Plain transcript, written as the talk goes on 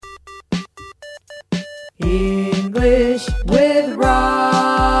English with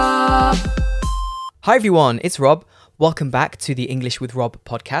Rob. Hi everyone, it's Rob. Welcome back to the English with Rob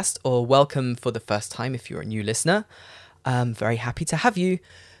podcast, or welcome for the first time if you're a new listener. I'm very happy to have you.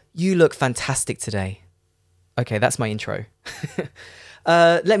 You look fantastic today. Okay, that's my intro.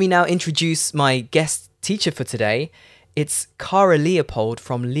 Let me now introduce my guest teacher for today. It's Cara Leopold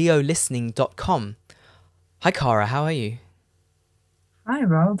from leolistening.com. Hi Cara, how are you? Hi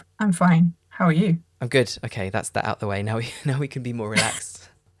Rob, I'm fine. How are you? I'm good. Okay, that's that out the way. Now we can be more relaxed.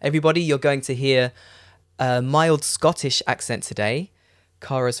 Everybody, you're going to hear a mild Scottish accent today.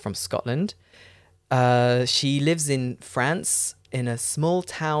 Cara's from Scotland. She lives in France, in a small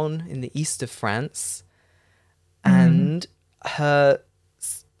town in the east of France. And her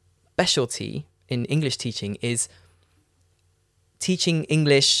specialty in English teaching is teaching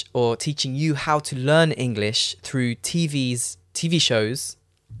English, or teaching you how to learn English through TV shows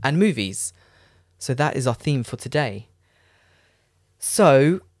and movies. So that is our theme for today.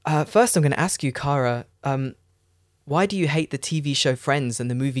 So first I'm going to ask you, Cara, why do you hate the TV show Friends and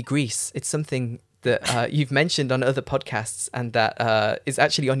the movie Grease? It's something that you've mentioned on other podcasts and that is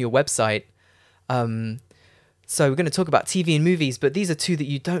actually on your website. So we're going to talk about TV and movies, but these are two that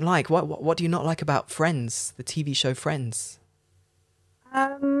you don't like. What do you not like about Friends, the TV show Friends?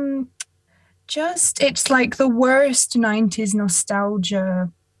 It's like the worst 90s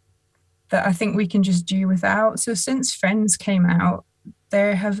nostalgia that I think we can just do without. So since Friends came out,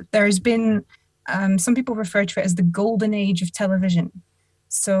 there's been some people refer to it as the golden age of television.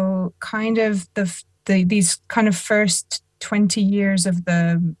 So kind of these kind of first 20 years of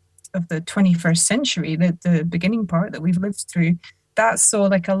the 21st century, the beginning part that we've lived through, that saw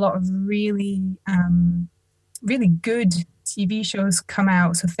like a lot of really really good TV shows come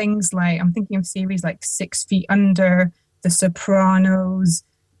out. So things like, I'm thinking of series like 6 Feet Under, The Sopranos,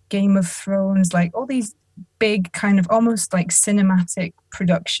 Game of Thrones, like all these big kind of almost like cinematic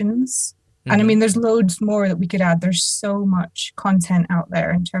productions. Mm-hmm. And I mean, there's loads more that we could add. There's so much content out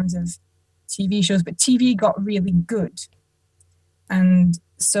there in terms of TV shows, but TV got really good. And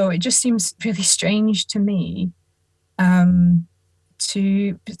so it just seems really strange to me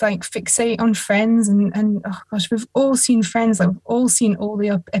to like fixate on Friends and oh gosh, we've all seen Friends, like we've all seen all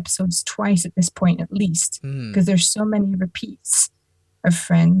the episodes twice at this point at least, because there's so many repeats of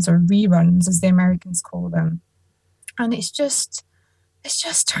Friends, or reruns as the Americans call them. And it's just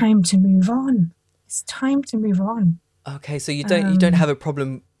time to move on. It's time to move on. Okay, so you don't have a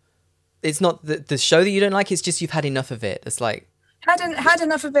problem. It's not the show that you don't like, it's just you've had enough of it. It's like had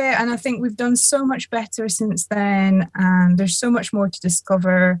enough of it, and I think we've done so much better since then, and there's so much more to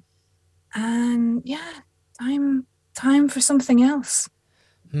discover. And yeah, time for something else.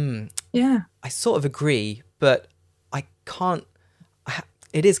 Yeah, I sort of agree, but I can't.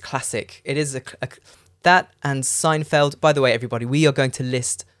 It is classic. It is that and Seinfeld. By the way, everybody, we are going to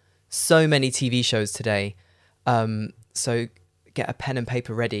list so many TV shows today. So get a pen and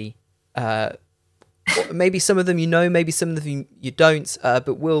paper ready. Maybe some of them you know, maybe some of them you don't,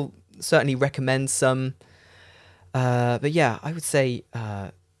 but we'll certainly recommend some. But yeah, I would say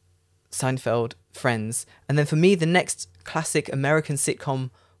Seinfeld, Friends. And then for me, the next classic American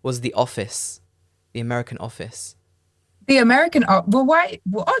sitcom was The Office, The American Office. The American, well, why?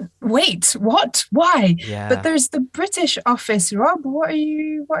 What? Wait, what? Why? Yeah. But there's the British Office, Rob. What are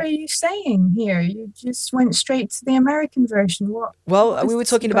you saying here? You just went straight to the American version. What? Well, we were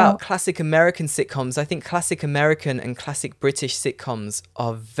talking about classic American sitcoms. I think classic American and classic British sitcoms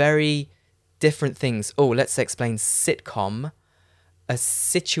are very different things. Oh, let's explain sitcom. A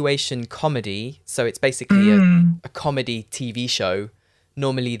situation comedy. So it's basically a comedy TV show.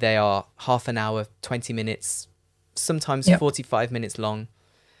 Normally they are half an hour, 20 minutes, sometimes 45 minutes long.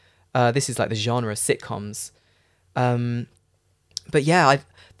 This is like the genre sitcoms. But yeah,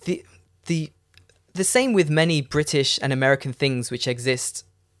 the same with many British and American things which exist,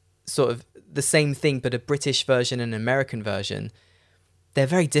 sort of the same thing, but a British version and an American version. They're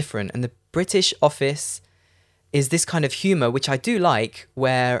very different. And the British Office is this kind of humor, which I do like,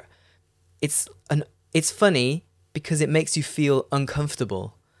 where it's funny because it makes you feel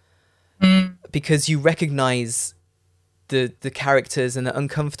uncomfortable. Because you recognize the characters and the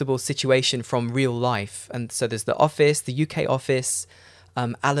uncomfortable situation from real life. And so there's The Office, the UK Office,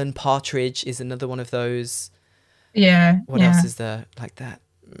 Alan Partridge is another one of those. Yeah. What else is there like that?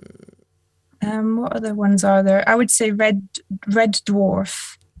 What other ones are there? I would say Red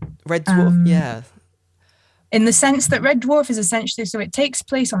Dwarf. Red Dwarf, yeah. In the sense that Red Dwarf is essentially, so it takes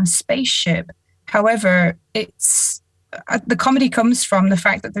place on a spaceship. However, it's the comedy comes from the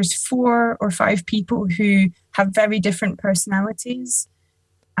fact that there's 4 or 5 people who have very different personalities,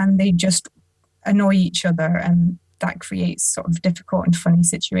 and they just annoy each other, and that creates sort of difficult and funny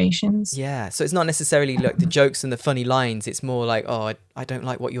situations. Yeah, so it's not necessarily like the jokes and the funny lines. It's more like, oh, I don't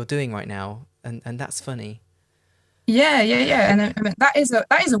like what you're doing right now, and that's funny. Yeah. And I mean, that is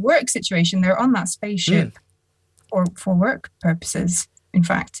a work situation. They're on that spaceship or for work purposes. In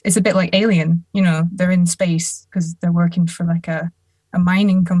fact, it's a bit like Alien. You know, they're in space because they're working for like a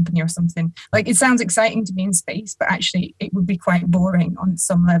mining company or something. Like, it sounds exciting to be in space, but actually it would be quite boring on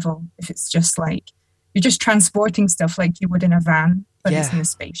some level if it's just like you're just transporting stuff like you would in a van, but it's in a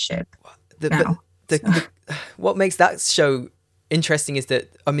spaceship. What makes that show interesting is that,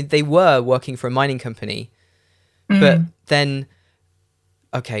 I mean, they were working for a mining company, but then,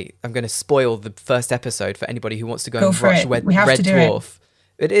 okay, I'm going to spoil the first episode for anybody who wants to go and watch Red Dwarf.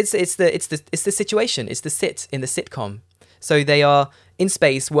 But it's the situation. It's the sit in the sitcom. So they are in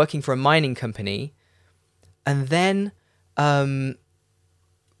space working for a mining company, and then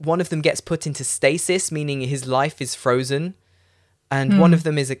one of them gets put into stasis, meaning his life is frozen, and one of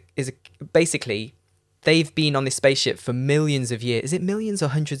them is basically, they've been on this spaceship for millions of years. Is it millions or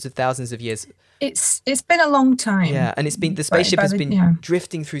hundreds of thousands of years? It's been a long time. Yeah, and the spaceship has been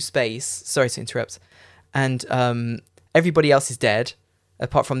drifting through space. Sorry to interrupt. And everybody else is dead,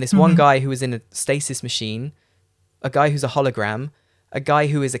 apart from this one guy who is in a stasis machine, a guy who's a hologram, a guy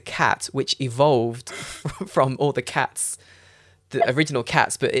who is a cat, which evolved from all the cats, the original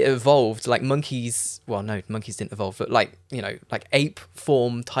cats, but it evolved like monkeys. Well, no, monkeys didn't evolve, but like, you know, like ape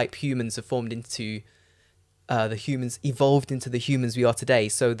form type humans have formed into the humans, evolved into the humans we are today.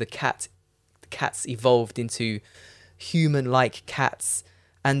 So the cats evolved into human-like cats,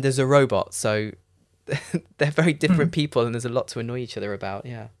 and there's a robot. So they're very different people, and there's a lot to annoy each other about.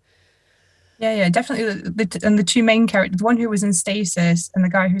 Yeah, definitely. And the two main characters, the one who was in stasis and the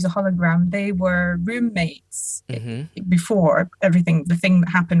guy who's a hologram, they were roommates before everything, the thing that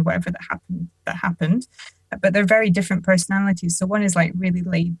happened, whatever that happened. But they're very different personalities. So one is like really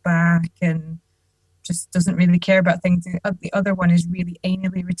laid back and just doesn't really care about things. The other one is really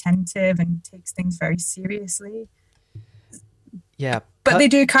anally retentive and takes things very seriously. Yeah. But they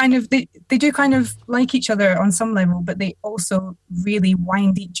do kind of like each other on some level, but they also really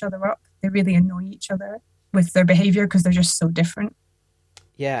wind each other up. They really annoy each other with their behavior because they're just so different.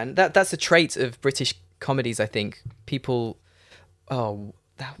 Yeah, and that's a trait of British comedies, I think. People, you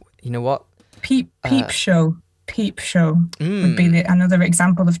know what? Peep Show would be another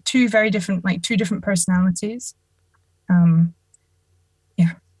example of two different personalities.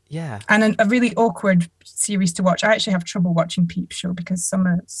 Yeah. And a really awkward series to watch. I actually have trouble watching Peep Show because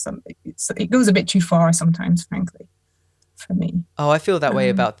it goes a bit too far sometimes, frankly, for me. Oh, I feel that way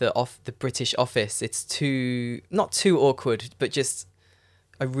about the British Office. It's not too awkward, but just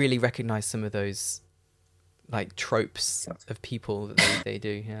I really recognize some of those like tropes of people that they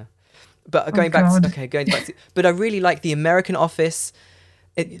do. Yeah. But going back to, but I really like the American Office.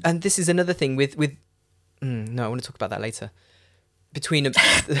 And this is another thing with no, I want to talk about that later. Between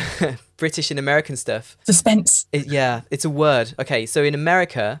British and American stuff. Suspense. It's a word. Okay, so in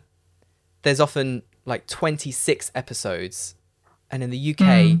America, there's often like 26 episodes, and in the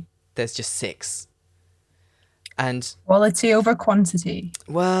UK, there's just 6. And quality over quantity.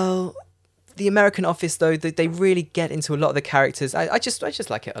 Well, the American Office, though, they really get into a lot of the characters. I just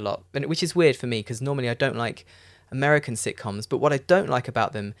like it a lot, which is weird for me because normally I don't like American sitcoms. But what I don't like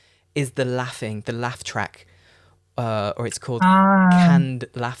about them is the laugh track. Or it's called canned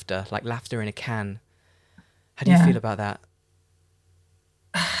laughter, like laughter in a can. How do you feel about that?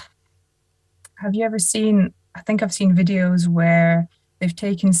 Have you ever seen, I think I've seen videos where they've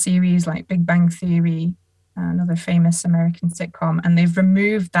taken series like Big Bang Theory, another famous American sitcom, and they've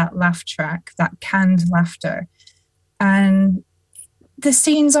removed that laugh track, that canned laughter. And the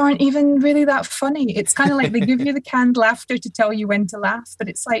scenes aren't even really that funny. It's kind of like they give you the canned laughter to tell you when to laugh, but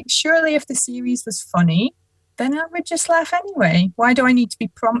it's like, surely if the series was funny, then I would just laugh anyway. Why do I need to be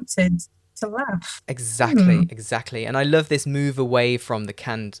prompted to laugh? Exactly. And I love this move away from the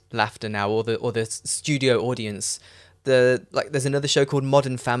canned laughter now, or the studio audience. There's another show called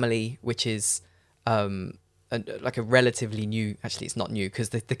Modern Family, which is like a relatively new. Actually, it's not new because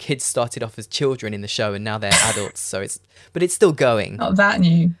the kids started off as children in the show and now they're adults. But it's still going. Not that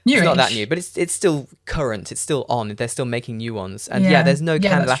new. It's not that new, but it's still current. It's still on. They're still making new ones. And there's no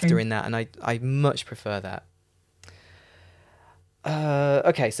canned laughter in that, and I much prefer that.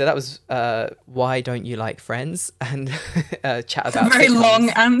 Okay, so that was why don't you like Friends, and chat about a very sitcoms. long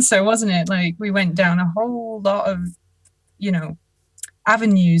answer, wasn't it? Like we went down a whole lot of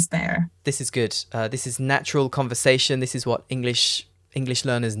avenues there. This is good. This is natural conversation. This is what English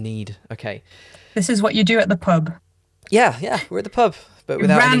learners need. Okay, this is what you do at the pub. Yeah, we're at the pub, but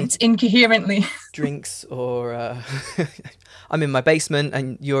without any Rant incoherently. drinks or I'm in my basement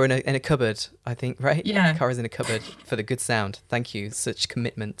and you're in a cupboard, I think, right? Yeah. Cara's in a cupboard for the good sound. Thank you. Such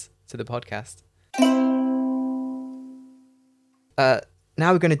commitment to the podcast. Now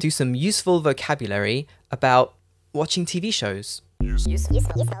we're going to do some useful vocabulary about watching TV shows.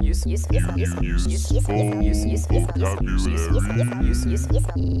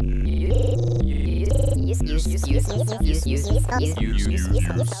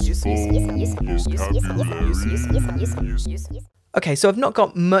 Okay, so I've not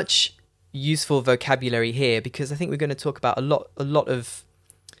got much useful vocabulary here because I think we're going to talk about a lot of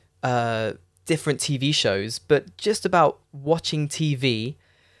different TV shows, but just about watching TV,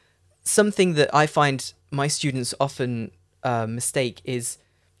 something that I find my students often mistake is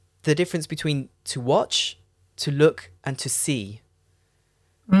the difference between to watch, to look, and to see.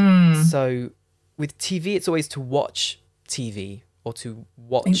 So with TV, it's always to watch TV or to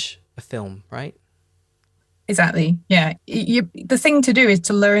watch a film, right? Exactly. Yeah. The thing to do is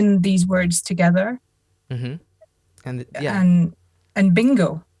to learn these words together. Mm-hmm. And yeah. And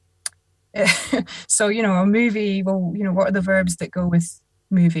bingo. So, a movie, well, what are the verbs that go with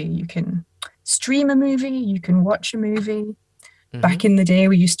movie? You can stream a movie, you can watch a movie. Mm-hmm. Back in the day,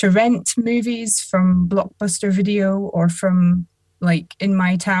 we used to rent movies from Blockbuster Video or from, like, in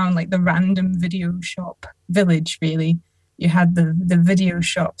my town, like the random video shop village, really. You had the video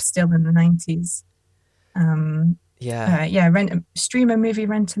shop still in the 90s. Stream a movie,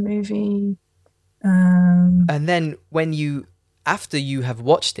 rent a movie. And then after you have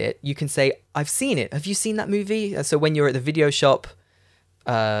watched it, you can say, I've seen it. Have you seen that movie? So when you're at the video shop,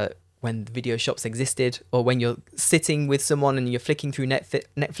 when the video shops existed, or when you're sitting with someone and you're flicking through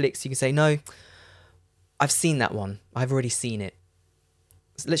Netflix, you can say, no, I've seen that one. I've already seen it.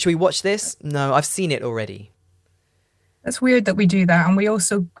 Should we watch this? No, I've seen it already. That's weird that we do that. And we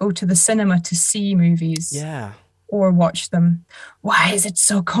also go to the cinema to see movies. Yeah. Or watch them. Why is it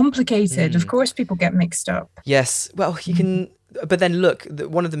so complicated? Of course, people get mixed up. Yes. Well, you can... But then look,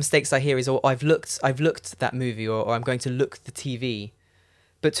 one of the mistakes I hear is, I've looked that movie, or I'm going to look the TV.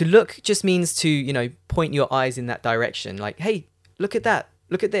 But to look just means to, point your eyes in that direction. Like, hey, look at that.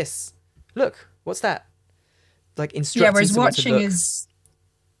 Look at this. Look, what's that? Like instructing someone to look. Watching is...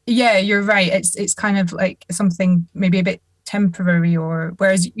 Yeah, you're right. It's kind of like something maybe a bit temporary, or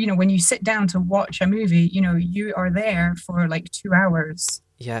whereas, when you sit down to watch a movie, you are there for like 2 hours.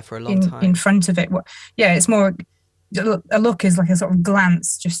 Yeah, for a long time. In front of it. Yeah, it's more... A look is like a sort of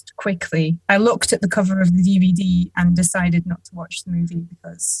glance, just quickly. I looked at the cover of the DVD and decided not to watch the movie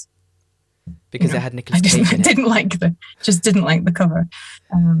because it had Nicolas Cage in it. Just didn't like the cover.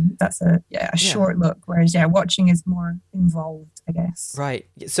 That's a short look. Whereas watching is more involved, I guess. Right.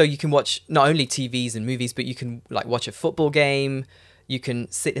 So you can watch not only TVs and movies, but you can like watch a football game. You can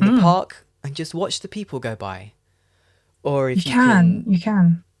sit in the park and just watch the people go by. Or if you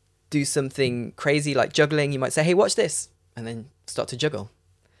can do something crazy like juggling, you might say, hey, watch this, and then start to juggle.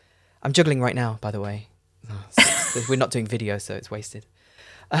 I'm juggling right now, by the way. We're not doing video, so it's wasted.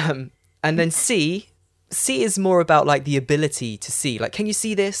 And then see is more about like the ability to see. Like, can you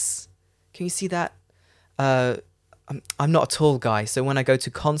see this? Can you see that? I'm not a tall guy, so when I go to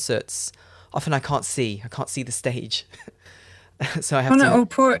concerts, often I can't see the stage. So I have to... Oh,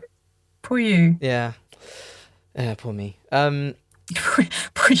 poor you. Yeah. Poor me.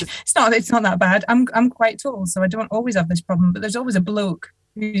 It's not that bad. I'm quite tall, so I don't always have this problem. But there's always a bloke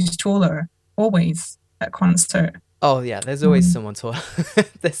who's taller, always at concert. Oh yeah, there's always someone taller.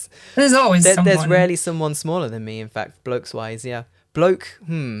 there's always someone. There's rarely someone smaller than me. In fact, blokes wise, yeah. Bloke,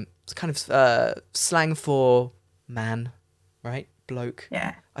 it's kind of slang for man, right? Bloke.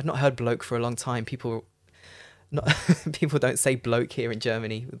 Yeah. I've not heard bloke for a long time. People don't say bloke here in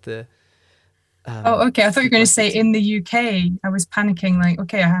Germany with the. Okay. I thought you were going to say in the UK. I was panicking, like,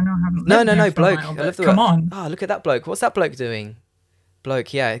 okay, I haven't. No, bloke. I love the come on. Oh, look at that bloke. What's that bloke doing?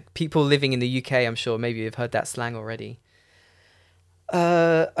 Bloke, yeah. People living in the UK, I'm sure, maybe you've heard that slang already.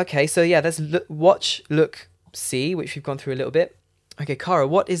 Okay, so yeah, there's watch, look, see, which we've gone through a little bit. Okay, Cara,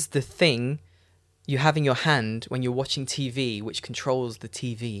 what is the thing you have in your hand when you're watching TV, which controls the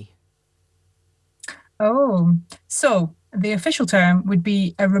TV? Oh, so the official term would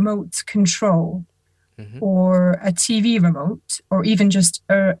be a remote control, or a TV remote, or even just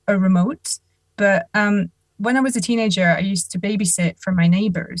a remote. But when I was a teenager, I used to babysit for my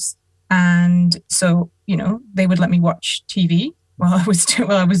neighbors. And so, they would let me watch TV while I was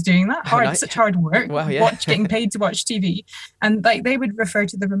doing that. Such hard work. Wow, yeah. Getting paid to watch TV. And like they would refer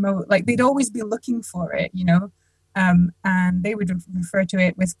to the remote, like they'd always be looking for it, and they would refer to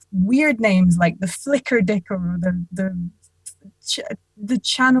it with weird names like the flicker dicker or the the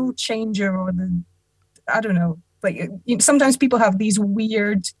channel changer or the, I don't know, like sometimes people have these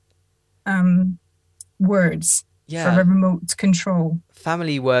weird words for a remote control.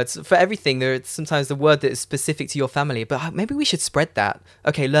 Family words for everything. There's sometimes the word that is specific to your family, but maybe we should spread that.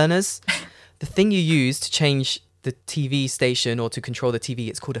 Okay, learners, the thing you use to change the TV station or to control the TV,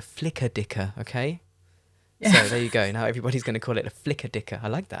 it's called a flicker dicker, okay? Yeah. So there you go. Now everybody's going to call it a flicker dicker. I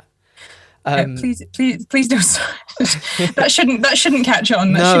like that. Please don't. that shouldn't catch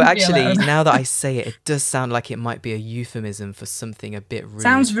on. No, actually, now that I say it, it does sound like it might be a euphemism for something a bit rude.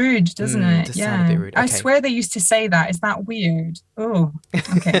 Sounds rude, doesn't it? It does sound a bit rude. Okay. I swear they used to say that. Is that weird? Oh,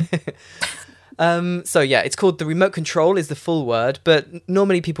 okay. So yeah, it's called the remote control is the full word, but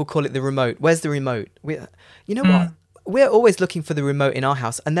normally people call it the remote. Where's the remote? You know what? We're always looking for the remote in our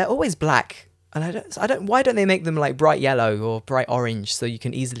house, and they're always black. And I don't. Why don't they make them like bright yellow or bright orange so you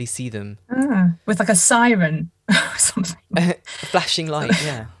can easily see them? With like a siren or something. A flashing light,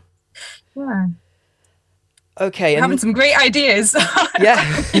 yeah. Yeah. Okay. Having some great ideas.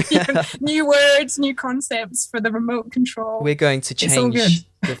 Yeah. New words, new concepts for the remote control. We're going to change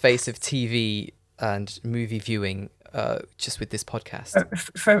the face of TV and movie viewing just with this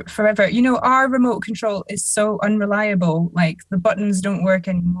podcast. Forever. You know, our remote control is so unreliable. Like the buttons don't work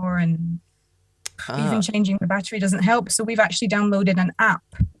anymore, and even changing the battery doesn't help. So we've actually downloaded an app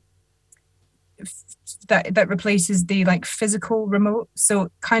that replaces the like physical remote.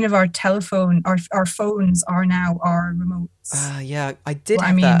 So kind of our telephone, our phones are now our remotes. Yeah, I did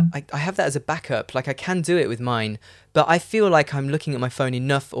have that. I have that as a backup. Like I can do it with mine, but I feel like I'm looking at my phone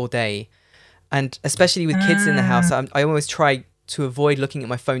enough all day. And especially with kids in the house, I always try to avoid looking at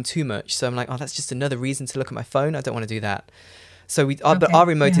my phone too much. So I'm like, oh, that's just another reason to look at my phone. I don't want to do that. So but our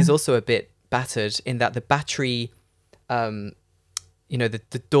remote is also a bit battered in that the battery, you know,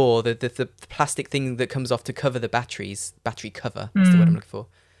 the door, the plastic thing that comes off to cover the battery cover, that's the word I'm looking for,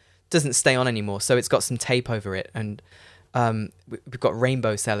 doesn't stay on anymore. So it's got some tape over it, and we've got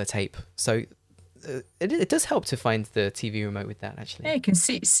rainbow sellotape. So it does help to find the TV remote with that, actually. Yeah, you can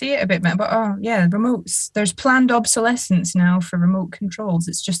see it a bit better. But remotes. There's planned obsolescence now for remote controls.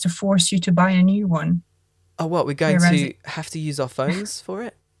 It's just to force you to buy a new one. Oh, what? We're going to have to use our phones for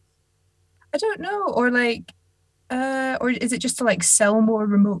it? I don't know. Or like, or is it just to like sell more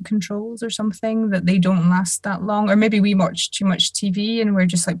remote controls or something that they don't last that long? Or maybe we watch too much TV and we're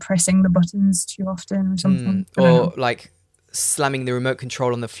just like pressing the buttons too often or something. Or like slamming the remote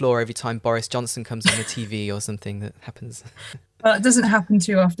control on the floor every time Boris Johnson comes on the TV or something that happens. Well, it doesn't happen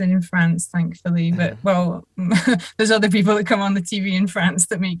too often in France, thankfully. But well, there's other people that come on the TV in France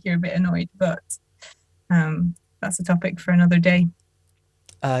that make you a bit annoyed. But that's a topic for another day.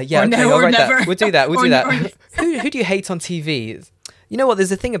 Yeah, okay, I'll write that. We'll do that. We'll do that. Who do you hate on TV? You know what?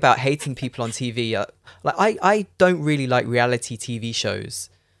 There's a thing about hating people on TV. Like I don't really like reality TV shows,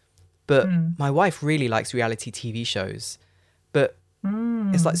 but my wife really likes reality TV shows. But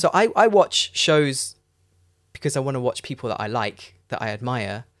it's like, so I watch shows because I want to watch people that I like, that I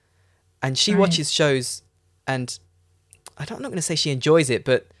admire, and she watches shows, and I'm not going to say she enjoys it,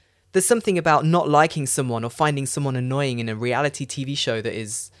 but there's something about not liking someone or finding someone annoying in a reality TV show that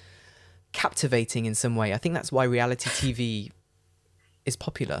is captivating in some way. I think that's why reality TV is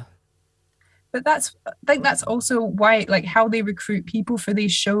popular. But I think that's also why, like, how they recruit people for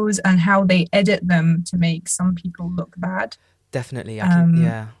these shows and how they edit them to make some people look bad. Definitely,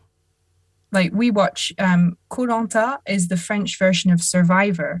 yeah. Like we watch Koh Lanta is the French version of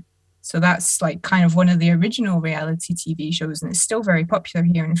Survivor. So that's like kind of one of the original reality TV shows, and it's still very popular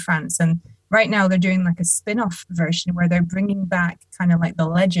here in France. And right now they're doing like a spin-off version where they're bringing back kind of like the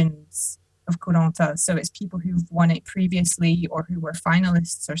legends of Koh Lanta. So it's people who've won it previously or who were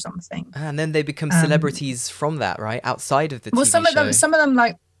finalists or something. And then they become celebrities from that, right? Outside of the TV show. Some of them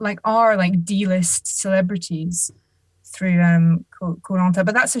are like D-list celebrities through Koh Lanta.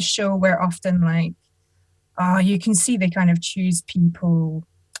 But that's a show where often like you can see they kind of choose people.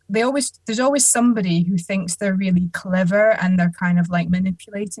 There's always somebody who thinks they're really clever and they're kind of like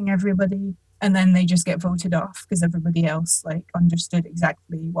manipulating everybody, and then they just get voted off because everybody else like understood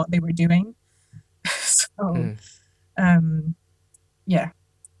exactly what they were doing. So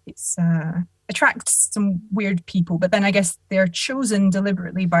it's attracts some weird people, but then I guess they're chosen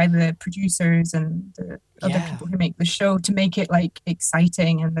deliberately by the producers and the other people who make the show to make it like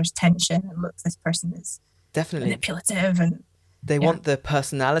exciting, and there's tension, and look, this person is definitely manipulative, and they want the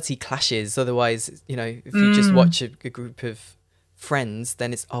personality clashes. Otherwise, you know, if you just watch a group of friends,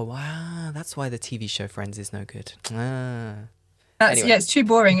 then it's, oh, wow, that's why the TV show Friends is no good. It's too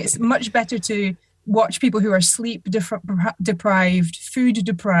boring. It's much better to watch people who are sleep deprived, food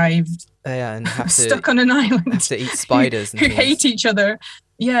deprived, Yeah, and have to stuck on an island, have to eat spiders and who things. hate each other.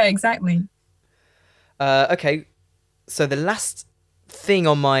 Yeah, exactly. Okay, so the last thing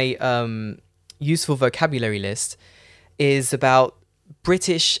on my useful vocabulary list is about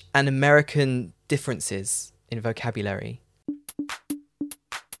British and American differences in vocabulary.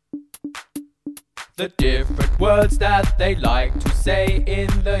 The different words that they like to say in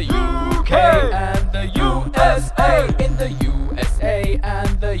the UK and the USA. In the USA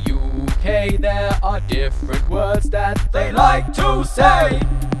and the UK, there are different words that they like to say.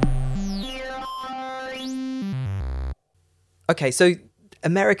 Okay, so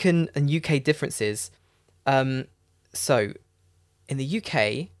American and UK differences. So in the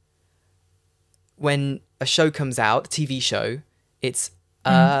UK, when a show comes out, a TV show, it's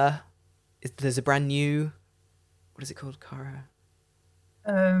there's a brand new, what is it called, Cara?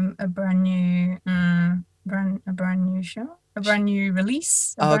 A brand new show, a brand new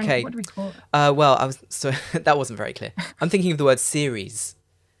release. Okay. What do we call it? Well, that wasn't very clear. I'm thinking of the word series.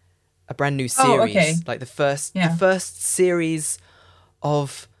 A brand new series, Oh, okay. like the first series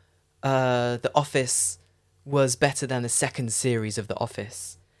of The Office was better than the second series of The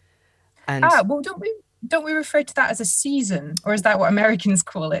Office. And well, don't we refer to that as a season, or is that what Americans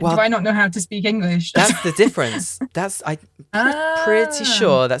call it? Well, Do I not know how to speak English? that's the difference. I'm pretty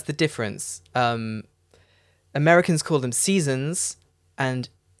sure that's the difference. Americans call them seasons, and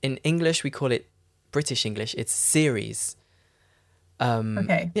in English we call it, British English, it's series.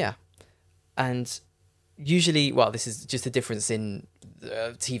 Okay. Yeah. And usually, well, this is just a difference in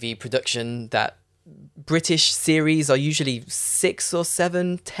TV production, that British series are usually 6 or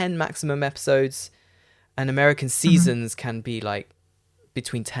 7, 10 maximum episodes, and American seasons can be like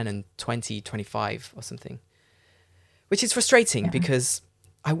between 10 and 20, 25 or something, which is frustrating because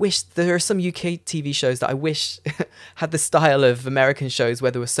I wish there are some UK TV shows that I wish had the style of American shows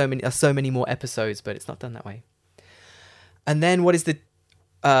where there were so many more episodes, but it's not done that way. And then what is the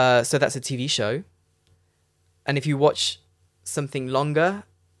so that's a TV show, and if you watch something longer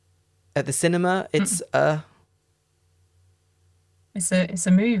at the cinema, it's It's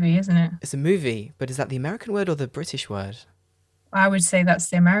a movie, isn't it? it's a movie. But is that the American word or the British word? I would say that's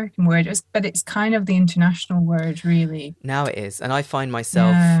the American word, but it's kind of the international word, really. Now it is, and I find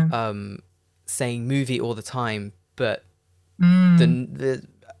myself Yeah. saying movie all the time, but the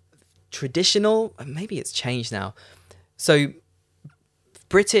traditional, maybe it's changed now. So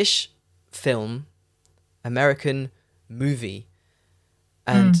British film, American movie,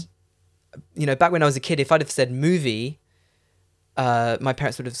 and you know, back when I was a kid, if I'd have said movie, my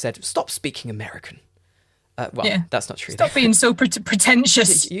parents would have said, "Stop speaking American." Well, that's not true. Stop being so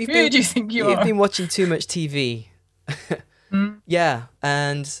pretentious. Who do you think you are? You've been watching too much TV. Yeah,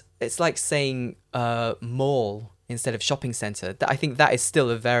 and it's like saying mall instead of shopping center. I think that is still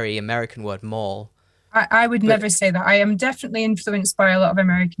a very American word, mall. I would never say that. I am definitely influenced by a lot of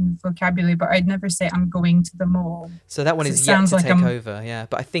American vocabulary, but I'd never say I'm going to the mall. So that one is yet to take over, yeah.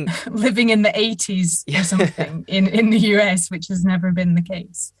 But I think living in the 80s or something in the US, which has never been the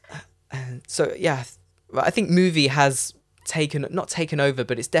case. So yeah, I think movie has not taken over,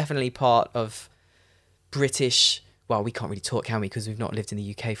 but it's definitely part of British. Well, we can't really talk, can we? Because we've not lived in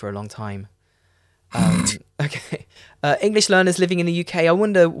the UK for a long time. Okay. English learners living in the UK, I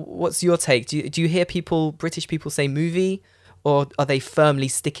wonder, what's your take? Do you hear British people say movie, or are they firmly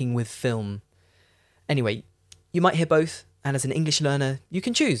sticking with film? Anyway, you might hear both, and as an English learner, you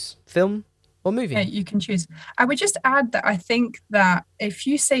can choose film or movie. Yeah, you can choose. I would just add that I think that if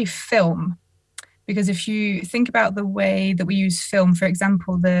you say film, because if you think about the way that we use film, for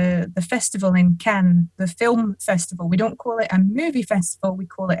example, the festival in Cannes, the film festival, we don't call it a movie festival, we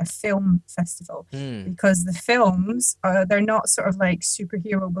call it a film festival. Because the films, they're not sort of like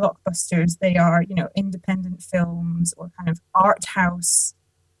superhero blockbusters. They are, independent films or kind of art house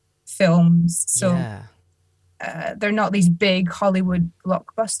films. So they're not these big Hollywood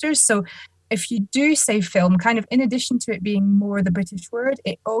blockbusters. So if you do say film, kind of in addition to it being more the British word,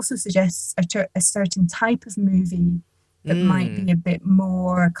 it also suggests a certain type of movie that might be a bit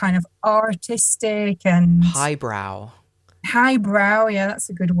more kind of artistic and highbrow. Highbrow, yeah, that's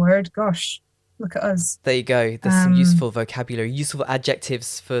a good word. Gosh, look at us. There you go. There's some useful vocabulary, useful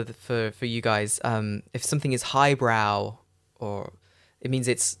adjectives for you guys. If something is highbrow, or it means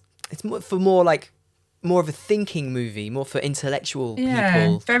it's more of a thinking movie, more for intellectual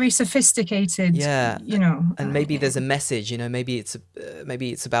people. Very sophisticated. Yeah, and maybe there's a message. Maybe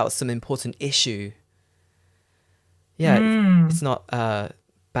it's about some important issue. Yeah, it's not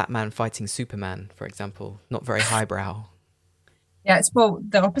Batman fighting Superman, for example. Not very highbrow. Yeah, it's well,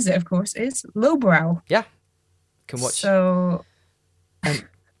 the opposite, of course, is lowbrow. Yeah, can watch. So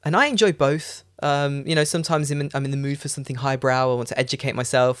And I enjoy both. You know, sometimes I'm in the mood for something highbrow. I want to educate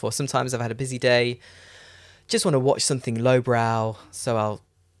myself, or sometimes I've had a busy day, just want to watch something lowbrow. So I'll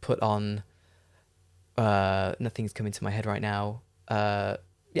put on. Nothing's coming to my head right now. Yeah,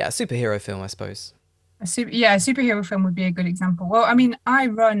 a superhero film, I suppose. a superhero film would be a good example. Well, I mean, I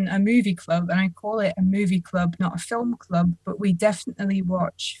run a movie club and I call it a movie club, not a film club, but we definitely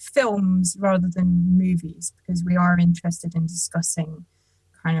watch films rather than movies because we are interested in discussing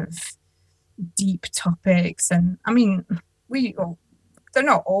kind of deep topics. And I mean, they're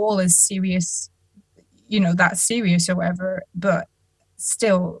not all as serious, that serious or whatever, but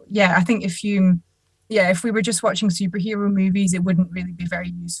still, yeah, I think if we were just watching superhero movies, it wouldn't really be very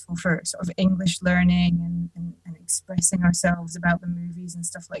useful for sort of English learning and expressing ourselves about the movies and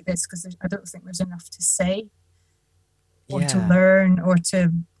stuff like this, because I don't think there's enough to say or to learn or to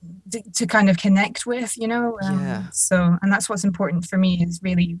kind of connect with, So, and that's what's important for me is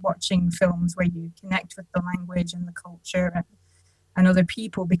really watching films where you connect with the language and the culture and other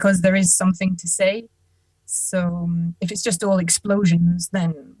people, because there is something to say. So if it's just all explosions,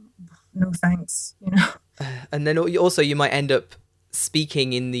 then no thanks, And then also you might end up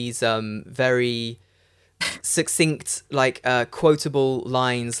speaking in these very succinct, like quotable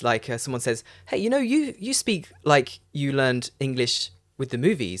lines, like someone says, hey, you speak like you learned English with the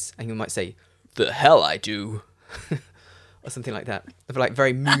movies, and you might say, the hell I do. Or something like that. Like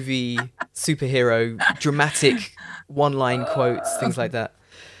very movie, superhero, dramatic one-line quotes, things like that.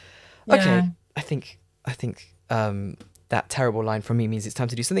 Yeah. Okay, I think that terrible line from me means it's time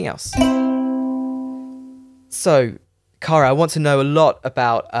to do something else. So, Cara, I want to know a lot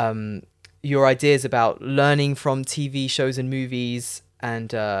about your ideas about learning from TV shows and movies. And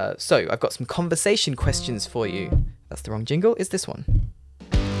so I've got some conversation questions for you. That's the wrong jingle. It's this one.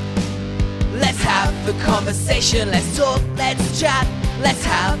 Let's have the conversation, let's talk, let's chat. Let's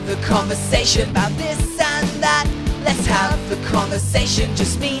have the conversation about this and that. Let's have the conversation,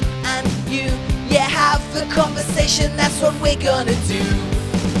 just me and you. Yeah, have the conversation, that's what we're gonna do.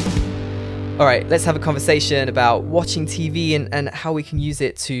 All right, let's have a conversation about watching TV and how we can use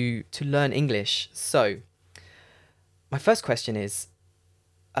it to learn English. So, my first question is,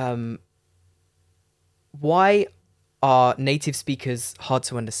 why are native speakers hard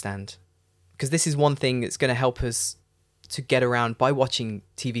to understand? Because this is one thing that's going to help us to get around by watching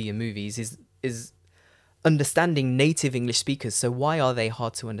TV and movies is understanding native English speakers. So why are they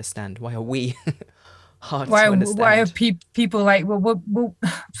hard to understand? Why are we hard to understand? Why are people like, well,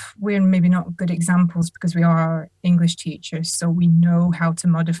 we're maybe not good examples because we are English teachers, so we know how to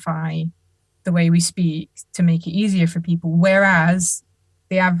modify the way we speak to make it easier for people. Whereas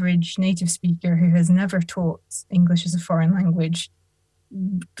the average native speaker who has never taught English as a foreign language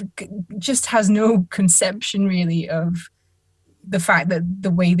just has no conception really of the fact that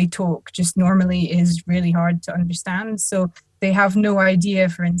the way they talk just normally is really hard to understand. So they have no idea,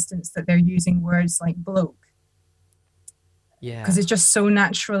 for instance, that they're using words like bloke. Yeah. Because it's just so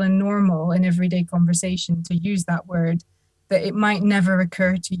natural and normal in everyday conversation to use that word that it might never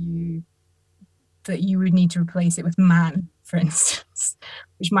occur to you that you would need to replace it with man, for instance,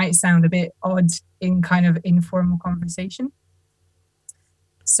 which might sound a bit odd in kind of informal conversation.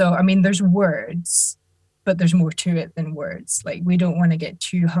 So, I mean, there's words, but there's more to it than words. Like, we don't want to get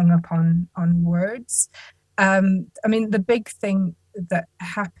too hung up on words. I mean, the big thing that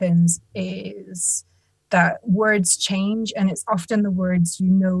happens is that words change, and it's often the words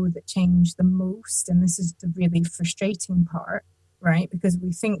that change the most. And this is the really frustrating part, right? Because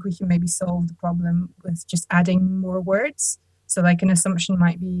we think we can maybe solve the problem with just adding more words. So like an assumption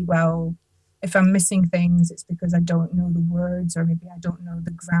might be, well, if I'm missing things, it's because I don't know the words, or maybe I don't know the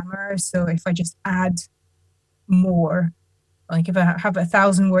grammar. So if I just add more, like if I have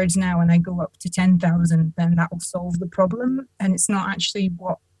 1,000 words now and I go up to 10,000, then that will solve the problem. And it's not actually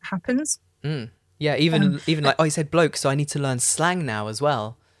what happens. Yeah, even like, oh, you said bloke, so I need to learn slang now as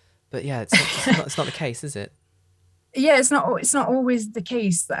well. But yeah, it's not the case, is it? Yeah, it's not always the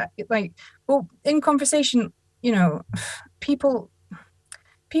case that in conversation, people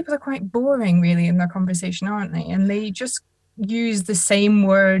are quite boring really in their conversation, aren't they? And they just use the same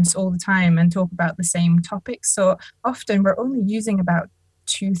words all the time and talk about the same topics. So often we're only using about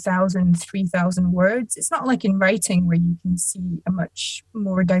 2,000, 3,000 words. It's not like in writing where you can see a much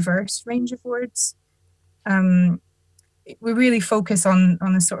more diverse range of words. We really focus on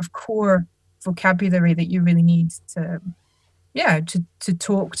the sort of core vocabulary that you really need to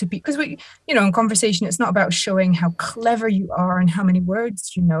talk to people, because in conversation it's not about showing how clever you are and how many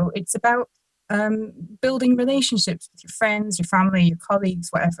words you know. It's about building relationships with your friends, your family, your colleagues,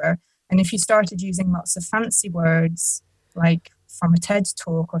 whatever. And if you started using lots of fancy words, like from a TED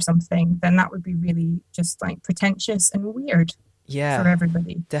talk or something, then that would be really just like pretentious and weird for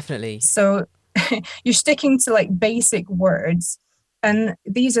everybody. Definitely. So you're sticking to like basic words, and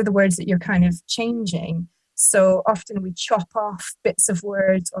these are the words that you're kind of changing. So often we chop off bits of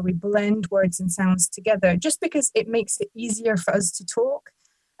words or we blend words and sounds together just because it makes it easier for us to talk.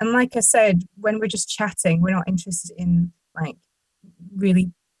 And like I said, when we're just chatting, we're not interested in like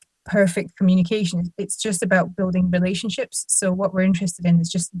really perfect communication. It's just about building relationships. So what we're interested in is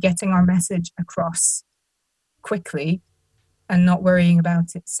just getting our message across quickly and not worrying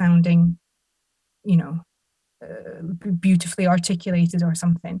about it sounding, beautifully articulated or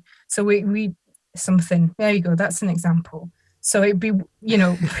something. So we something. There you go. That's an example. So it'd be,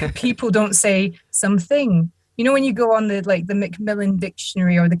 people don't say something. When you go on the Macmillan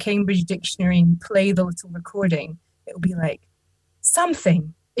Dictionary or the Cambridge Dictionary and play the little recording, it'll be like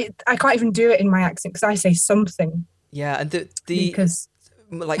something. I can't even do it in my accent because I say something. Yeah, and because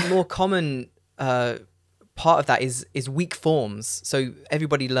like more common part of that is weak forms. So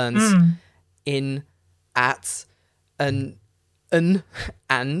everybody learns in, at, and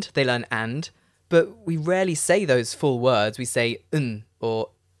they learn and. But we rarely say those full words. We say or,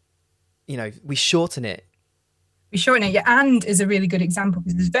 we shorten it. We shorten it, yeah. And is a really good example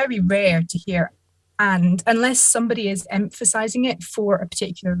because it's very rare to hear and unless somebody is emphasizing it for a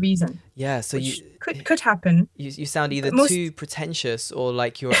particular reason. Yeah, so could happen. You sound either too pretentious or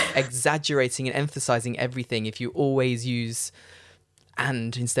like you're exaggerating and emphasizing everything if you always use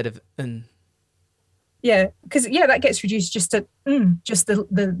and instead of Yeah, because that gets reduced just to just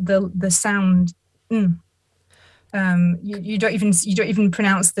the sound. You don't even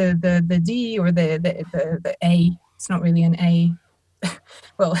pronounce the D or the A. It's not really an A.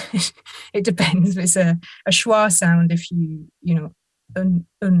 Well, it depends. It's a schwa sound if you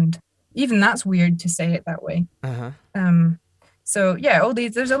und. Even that's weird to say it that way. So all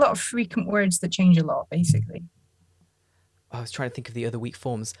these, there's a lot of frequent words that change a lot, basically. I was trying to think of the other weak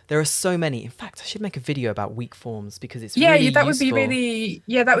forms. There are so many. In fact, I should make a video about weak forms because it's really useful.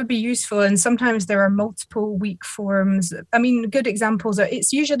 That would be useful. And sometimes there are multiple weak forms. I mean, good examples are,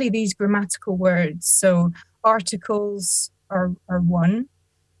 it's usually these grammatical words. So articles are one.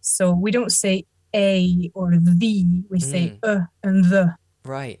 So we don't say a or the, we say and the.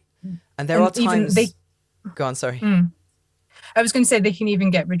 Right. And there are times... Go on, sorry. I was going to say they can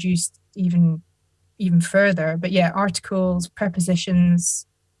even get reduced even further, but articles, prepositions,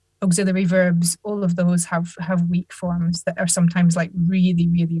 auxiliary verbs, all of those have weak forms that are sometimes like really,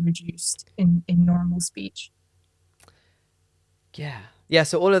 really reduced in normal speech.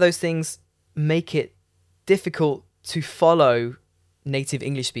 So all of those things make it difficult to follow native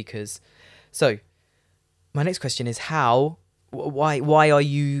English speakers. So my next question is why are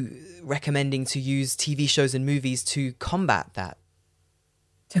you recommending to use TV shows and movies to combat that?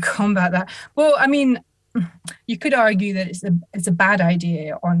 Well, I mean, you could argue that it's a bad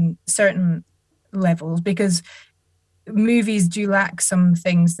idea on certain levels because movies do lack some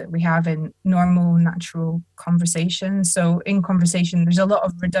things that we have in normal, natural conversation. So in conversation, there's a lot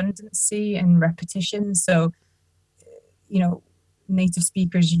of redundancy and repetition. So, native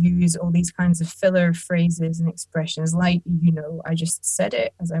speakers use all these kinds of filler phrases and expressions like, I just said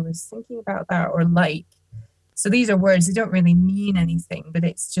it as I was thinking about that, or like. So these are words that don't really mean anything, but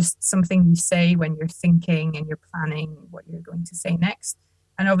it's just something you say when you're thinking and you're planning what you're going to say next.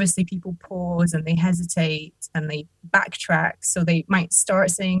 And obviously people pause and they hesitate and they backtrack. So they might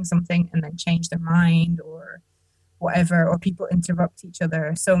start saying something and then change their mind or whatever, or people interrupt each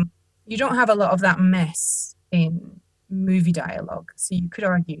other. So you don't have a lot of that mess in movie dialogue. So you could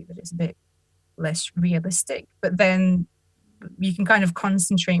argue that it's a bit less realistic, but then you can kind of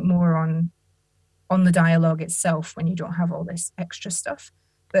concentrate more on the dialogue itself when you don't have all this extra stuff.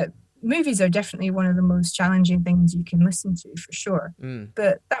 But movies are definitely one of the most challenging things you can listen to, for sure.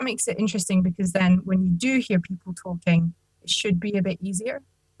 But that makes it interesting because then when you do hear people talking, it should be a bit easier.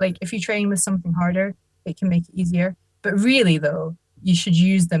 Like if you train with something harder, it can make it easier. But really though, you should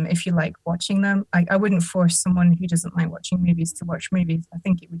use them if you like watching them. I wouldn't force someone who doesn't like watching movies to watch movies. I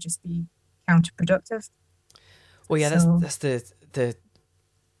think it would just be counterproductive. Well, yeah, so that's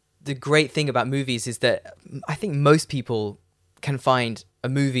the great thing about movies is that I think most people can find a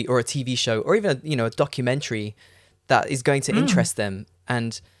movie or a TV show or even a documentary that is going to interest them.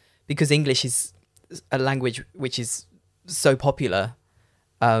 And because English is a language which is so popular,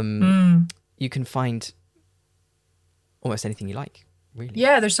 you can find almost anything you like, really.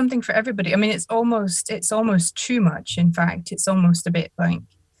 Yeah, there's something for everybody. I mean, it's almost too much. In fact, it's almost a bit like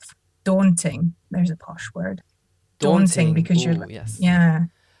daunting. There's a posh word. Daunting. Because you're Ooh, like, yes. yeah,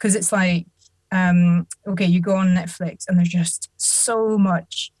 because it's like, okay, you go on Netflix and there's just so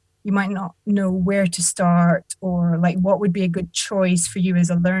much. You might not know where to start, or like what would be a good choice for you as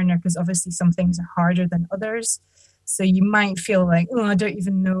a learner, because obviously some things are harder than others. So you might feel like, oh, I don't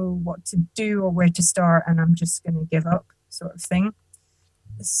even know what to do or where to start, and I'm just going to give up, sort of thing.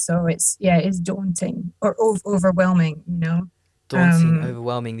 So it's daunting or overwhelming, you know. Daunting,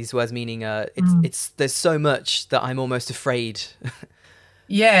 overwhelming. These words meaning it's there's so much that I'm almost afraid.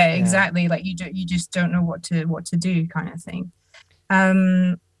 Yeah, exactly. Like you just don't know what to do, kind of thing.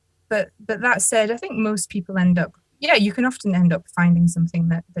 But that said, I think most people end up, you can often end up finding something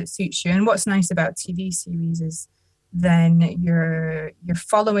that suits you. And what's nice about TV series is then you're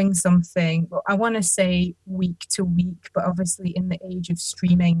following something. Well, I want to say week to week, but obviously in the age of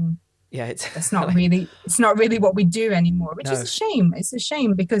streaming, it's not really what we do anymore, which is a shame. It's a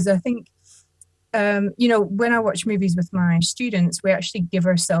shame because I think, when I watch movies with my students, we actually give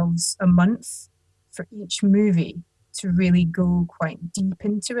ourselves a month for each movie to really go quite deep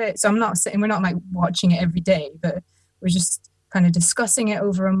into it. So we're not like watching it every day, but we're just kind of discussing it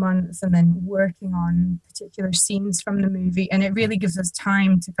over a month and then working on particular scenes from the movie. And it really gives us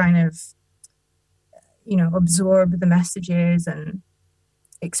time to kind of, absorb the messages and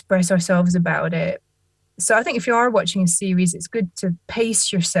express ourselves about it. So I think if you are watching a series, it's good to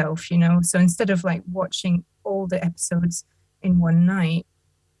pace yourself, So instead of like watching all the episodes in one night,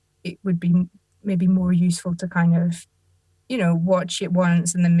 it would be maybe more useful to kind of, watch it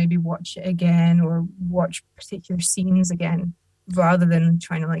once and then maybe watch it again, or watch particular scenes again, rather than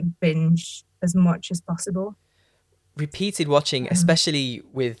trying to like binge as much as possible. Repeated watching, especially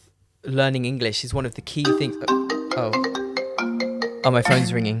with learning English, is one of the key things. Oh, my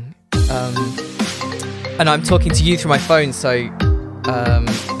phone's ringing. And I'm talking to you through my phone, so I'm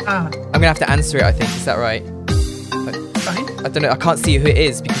gonna have to answer it, I think. Is that right? Fine. I don't know. I can't see who it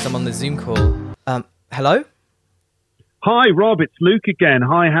is because I'm on the Zoom call. Hello? Hi, Rob. It's Luke again.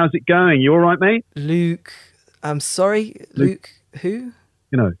 Hi, how's it going? You all right, mate? Luke. I'm sorry. Luke who?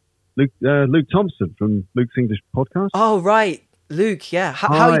 Luke Thompson from Luke's English podcast. Oh, right. Luke, yeah.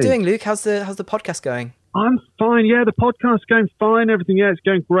 How are you doing, Luke? How's the podcast going? I'm fine. Yeah, the podcast's going fine. Everything, it's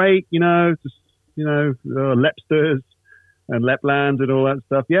going great. Lepsters and Lapland and all that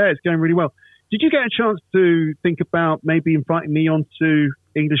stuff. Yeah, it's going really well. Did you get a chance to think about maybe inviting me on to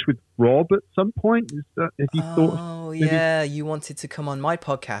English with Rob at some point? Have you thought? Oh, yeah. You wanted to come on my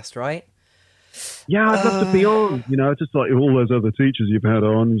podcast, right? Yeah, I'd love to be on. Just like all those other teachers you've had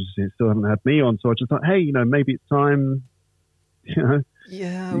on, you still haven't had me on. So I just thought, hey, maybe it's time,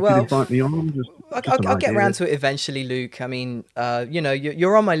 Yeah, you could invite me on. I'll get around to it eventually, Luke. I mean,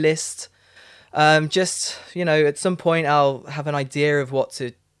 you're on my list. Just, at some point I'll have an idea of what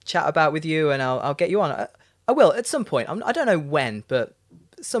to chat about with you, and I'll get you on. I will at some point. I don't know when, but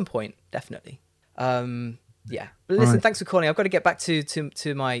at some point, definitely. Yeah. But listen, thanks for calling. I've got to get back to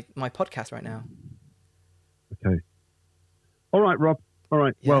my podcast right now. Okay. All right, Rob. All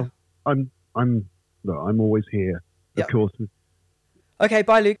right. Yeah. Well, I'm always here. Of course. Okay.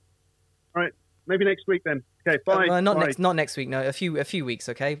 Bye, Luke. All right. Maybe next week then. Okay. Bye. Not next week. No, a few weeks.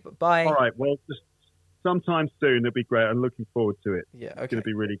 Okay. Bye. All right. Well, just sometime soon. It'll be great. I'm looking forward to it. Yeah. Okay. It's going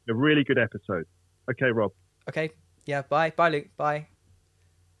to be a really good episode. Okay, Rob. Okay. Yeah. Bye. Bye, Luke. Bye.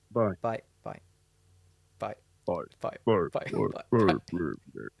 Bye. Bye. Bye. Bye. Bye. Bye. Bye. Bye.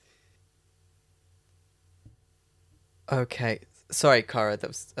 Okay. Sorry, Cara. That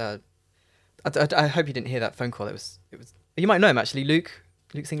was. I hope you didn't hear that phone call. It was. You might know him actually, Luke's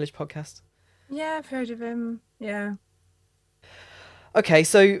English podcast. Yeah, I've heard of him. Yeah. Okay,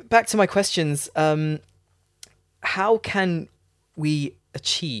 so back to my questions. How can we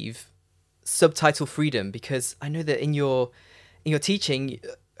achieve subtitle freedom? Because I know that in your teaching,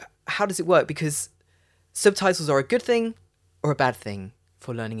 how does it work? Because subtitles are a good thing or a bad thing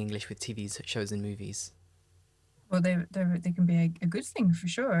for learning English with TV shows and movies. Well, they can be a good thing for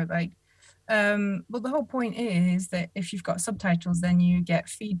sure. Like, well, the whole point is that if you've got subtitles, then you get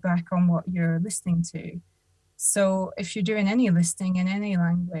feedback on what you're listening to. So if you're doing any listening in any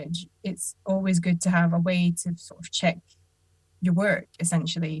language, it's always good to have a way to sort of check your work,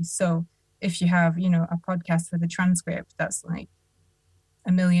 essentially. So if you have, a podcast with a transcript, that's like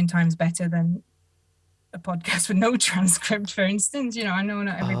a million times better than a podcast with no transcript, for instance. I know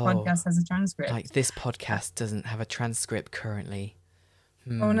not every podcast has a transcript. Like this podcast doesn't have a transcript currently.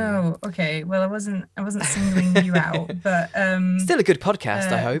 Oh no. Okay. Well, I wasn't singling you out, but still a good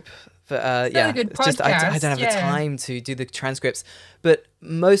podcast, I hope. But yeah, it's just I don't have the time to do the transcripts. But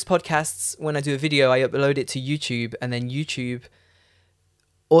most podcasts, when I do a video, I upload it to YouTube, and then YouTube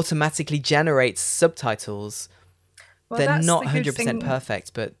automatically generates subtitles. Well, They're that's not the good 100% thing.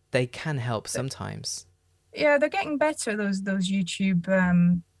 perfect, but they can help sometimes. Yeah, they're getting better, those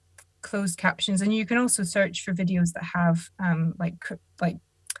YouTube closed captions, and you can also search for videos that have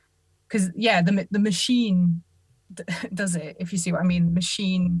because the machine does it, if you see what I mean. The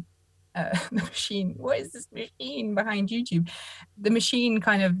machine, what is this machine behind YouTube? The machine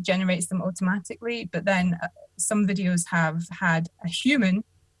kind of generates them automatically, but then some videos have had a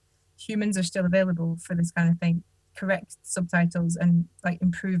humans are still available for this kind of thing, correct subtitles and like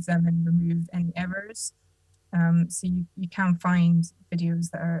improve them and remove any errors. So you can find videos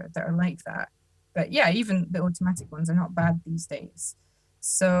that are like that. But yeah, even the automatic ones are not bad these days.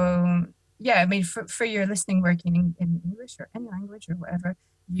 So yeah, I mean, for your listening work in English or any language or whatever,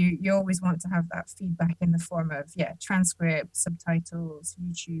 you always want to have that feedback in the form of transcript, subtitles,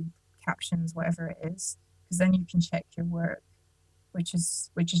 YouTube captions, whatever it is, because then you can check your work, which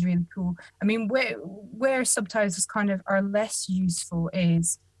is really cool. I mean, where subtitles kind of are less useful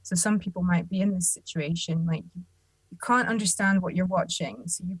is, so some people might be in this situation, like you can't understand what you're watching,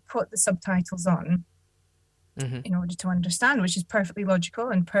 so you put the subtitles on in order to understand, which is perfectly logical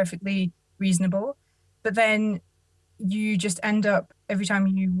and perfectly reasonable. But then you just end up, every time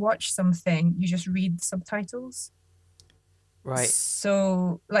you watch something, you just read the subtitles. Right.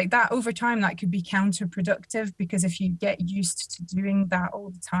 So like that, over time, that could be counterproductive, because if you get used to doing that all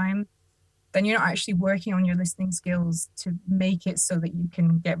the time, then you're not actually working on your listening skills to make it so that you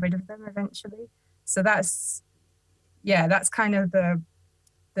can get rid of them eventually. So that's kind of the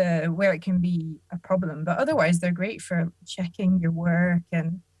where it can be a problem. But otherwise, they're great for checking your work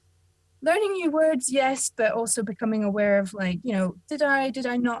and learning new words, yes, but also becoming aware of, like, you know, did I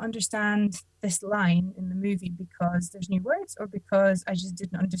not understand this line in the movie because there's new words, or because I just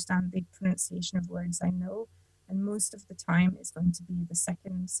didn't understand the pronunciation of words I know? And most of the time it's going to be the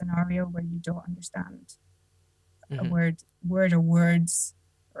second scenario, where you don't understand a word or words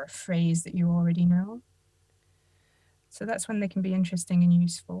or a phrase that you already know. So that's when they can be interesting and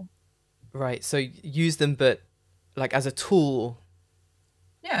useful. Right. So use them, but like as a tool.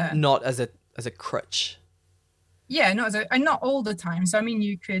 Yeah. Not as a crutch. Yeah, not all the time. So I mean,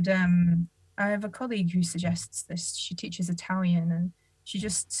 you could. I have a colleague who suggests this. She teaches Italian, and she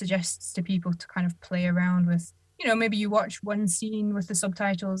just suggests to people to kind of play around with, you know, maybe you watch one scene with the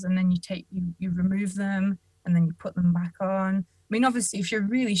subtitles, and then you remove them, and then you put them back on. I mean, obviously, if you're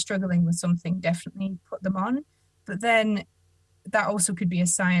really struggling with something, definitely put them on. But then that also could be a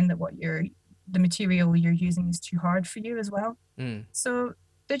sign that the material you're using is too hard for you as well. So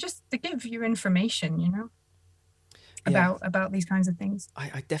they give you information, you know, about these kinds of things.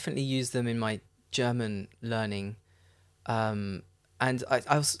 I definitely use them in my German learning, and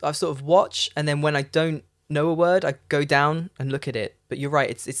I'll sort of watch, and then when I don't know a word, I go down and look at it. But you're right,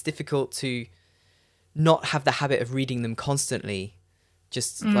 it's difficult to not have the habit of reading them constantly,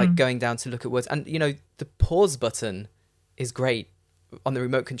 just like going down to look at words. And you know, the pause button is great on the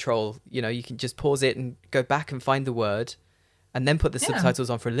remote control. You know, you can just pause it and go back and find the word, and then put the subtitles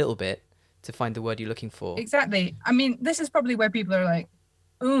on for a little bit to find the word you're looking for. Exactly. I mean, this is probably where people are like,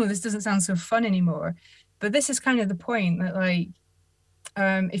 oh, this doesn't sound so fun anymore. But this is kind of the point, that like,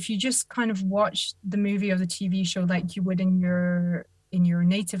 if you just kind of watch the movie or the TV show like you would in your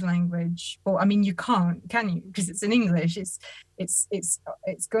native language, well, I mean, you can't, can you? Because it's in English. It's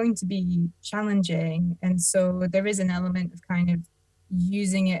going to be challenging, and so there is an element of kind of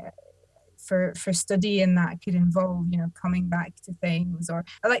using it for study, and that could involve, you know, coming back to things, or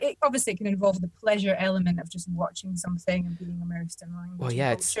like obviously it can involve the pleasure element of just watching something and being immersed in language. Well,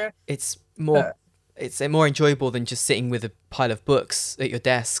 yeah, and culture. it's more enjoyable than just sitting with a pile of books at your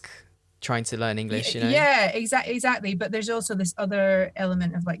desk trying to learn English, you know? Yeah, exactly. But there's also this other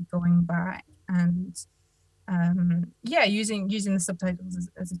element of like going back and using the subtitles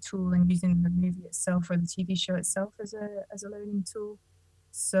as a tool, and using the movie itself or the TV show itself as a learning tool.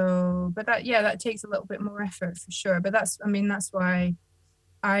 So, but that takes a little bit more effort for sure. But that's why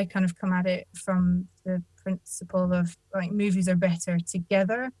I kind of come at it from the principle of like, movies are better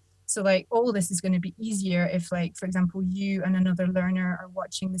together. So like, all this is going to be easier if, like, for example, you and another learner are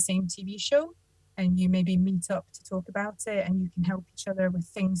watching the same TV show, and you maybe meet up to talk about it, and you can help each other with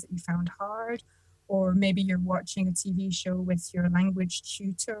things that you found hard. Or maybe you're watching a TV show with your language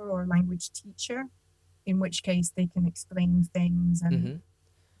tutor or language teacher, in which case they can explain things, and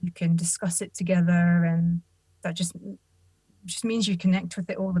you can discuss it together, and that just means you connect with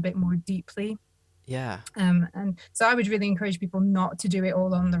it all a bit more deeply. Yeah. And so I would really encourage people not to do it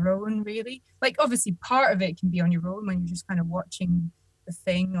all on their own, really. Like, obviously part of it can be on your own when you're just kind of watching the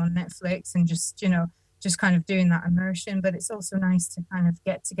thing on Netflix and just, you know, just kind of doing that immersion. But it's also nice to kind of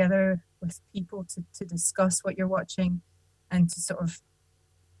get together with people to discuss what you're watching and to sort of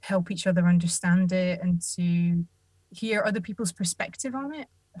help each other understand it and to hear other people's perspective on it.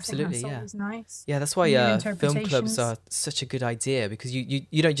 Absolutely, I think that's yeah. always nice. Yeah, that's why New film clubs interpretations. are such a good idea, because you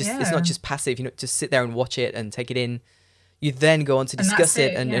don't just, it's Yeah. not just passive, you don't just sit there and watch it and take it in. You then go on to And discuss that's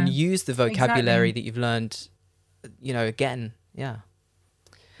it it, and yeah. use the vocabulary Exactly. that you've learned, again. Yeah.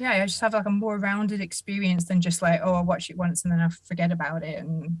 Yeah, I just have like a more rounded experience than just like, oh, I'll watch it once and then I forget about it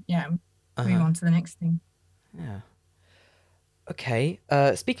and move Uh-huh. on to the next thing. Yeah. Okay.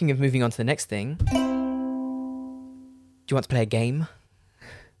 Speaking of moving on to the next thing, do you want to play a game?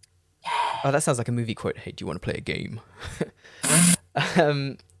 Oh, that sounds like a movie quote. Hey, do you want to play a game?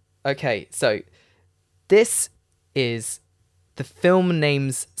 Okay, so this is the film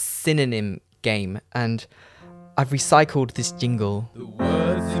names synonym game, and I've recycled this jingle. The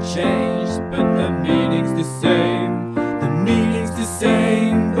words have changed, but the meaning's the same. The meaning's the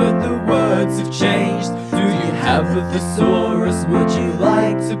same, but the words have changed. Do you have a thesaurus? Would you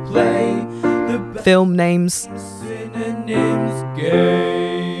like to play the Film names. synonyms game?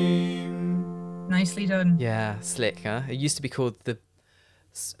 Nicely done. Yeah, slick, huh? It used to be called the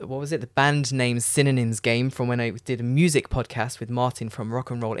band names synonyms game from when I did a music podcast with Martin from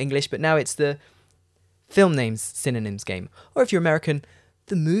Rock and Roll English, but now it's the film names synonyms game. Or if you're American,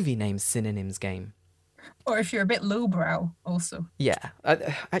 the movie names synonyms game. Or if you're a bit lowbrow, also. Yeah,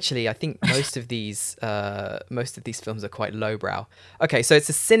 actually, I think most of these films are quite lowbrow. Okay, so it's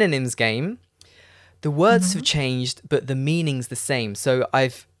a synonyms game. The words have changed, but the meaning's the same. So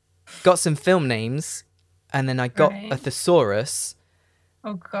I've got some film names, and then I got Right. a thesaurus,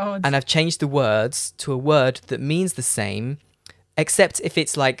 Oh God. and I've changed the words to a word that means the same, except if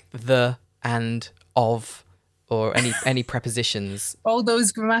it's like the, and, of, or any prepositions. All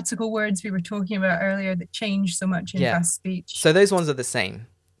those grammatical words we were talking about earlier that change so much in Yeah. fast speech. So those ones are the same.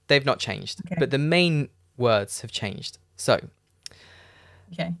 They've not changed, Okay. but the main words have changed. So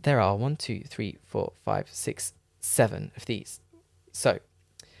Okay. there are 1, 2, 3, 4, 5, 6, 7 of these. So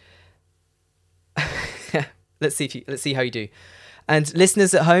let's see how you do. And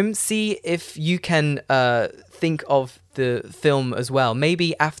listeners at home, see if you can think of the film as well.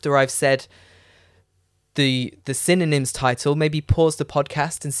 Maybe after I've said the synonyms title, maybe pause the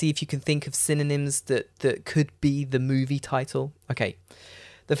podcast and see if you can think of synonyms that could be the movie title. Okay.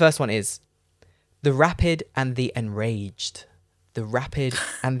 The first one is The Rapid and the Enraged. The Rapid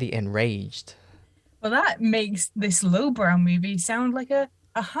and the Enraged. Well, that makes this lowbrow movie sound like a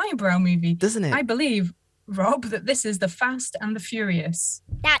highbrow movie. Doesn't it? I believe, Rob, that this is The Fast and the Furious.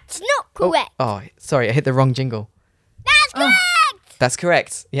 That's not correct. Oh, sorry, I hit the wrong jingle. That's Oh. correct. That's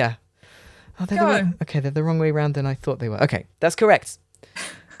correct. Yeah. Oh, they're Go. the wrong way around than I thought they were. Okay, that's correct.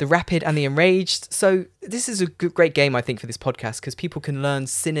 The Rapid and the Enraged. So this is a great game, I think, for this podcast because people can learn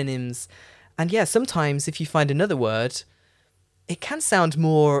synonyms. And yeah, sometimes if you find another word, it can sound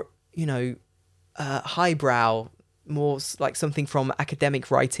more, highbrow, more like something from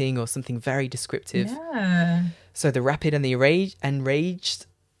academic writing or something very descriptive. Yeah. So the Rapid and the Enraged.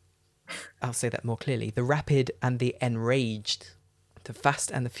 I'll say that more clearly. The Rapid and the Enraged. The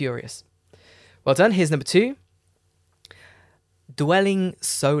Fast and the Furious. Well done. Here's number 2. Dwelling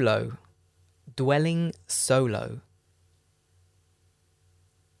Solo. Dwelling Solo.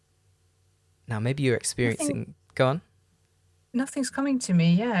 Now, maybe you're experiencing... Go on. Nothing's coming to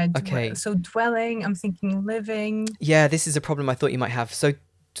me. Yeah. Okay. So dwelling, I'm thinking living. Yeah, this is a problem I thought you might have. So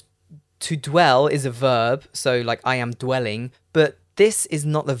to dwell is a verb. So like I am dwelling. But this is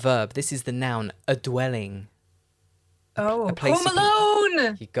not the verb. This is the noun. A dwelling. Oh, place Home you can-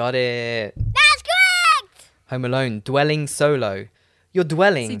 Alone. You got it. That's correct. Home Alone. Dwelling solo. You're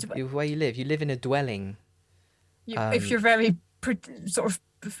dwelling. See, Where you live. You live in a dwelling. If you're very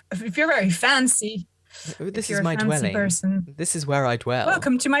if you're very fancy, This you're is a my fancy dwelling. person. This is where I dwell.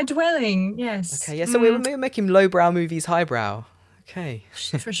 Welcome to my dwelling. Yes. Okay, yeah, so we're making lowbrow movies highbrow. Okay.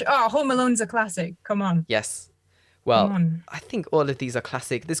 For sure. Oh, Home Alone's a classic. Come on. Yes. Come Well, on. I think all of these are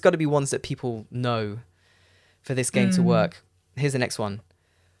classic. There's got to be ones that people know for this game to work. Here's the next one.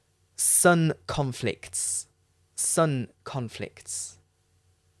 Sun conflicts. Sun conflicts.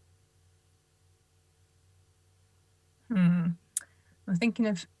 I'm thinking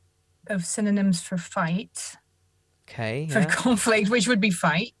of synonyms for fight, Okay. for yeah. conflict, which would be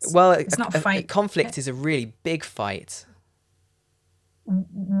fight. Well, it's not a fight. conflict is a really big fight,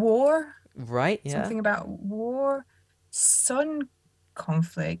 War. right? Yeah. Something about war. Sun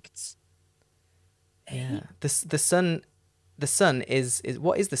conflict. Yeah. The sun is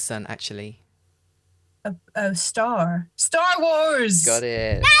what is the sun actually? A star. Star Wars. Got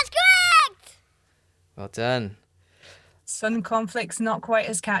it. That's correct. Well done. Sun Conflict's not quite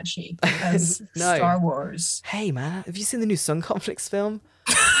as catchy as No. Star Wars. Hey, man, have you seen the new Sun Conflicts film?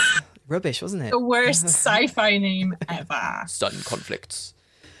 Rubbish, wasn't it? The worst sci-fi name ever. Sun Conflicts.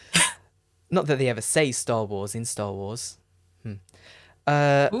 Not that they ever say Star Wars in Star Wars.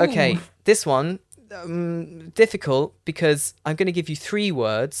 Okay, Ooh. this one, difficult because I'm going to give you 3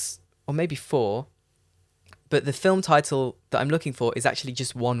 words, or maybe 4, but the film title that I'm looking for is actually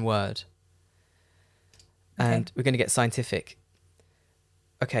just 1 word. And we're going to get scientific.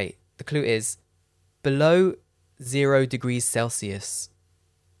 Okay, the clue is below 0 degrees Celsius.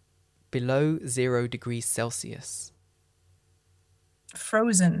 Below 0 degrees Celsius.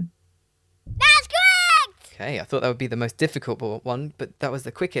 Frozen. That's correct! Okay, I thought that would be the most difficult one, but that was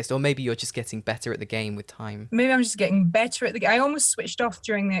the quickest. Or maybe you're just getting better at the game with time. Maybe I'm just getting better at the game. I almost switched off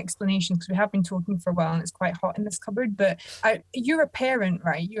during the explanation because we have been talking for a while and it's quite hot in this cupboard. But you're a parent,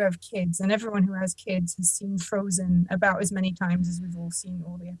 right? You have kids, and everyone who has kids has seen Frozen about as many times as we've all seen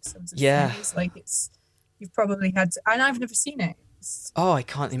all the episodes of Yeah. Friends. Like you've probably had to, and I've never seen it. Oh, I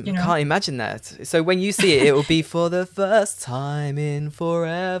can't You know? can't imagine that. So when you see it, it will be for the first time in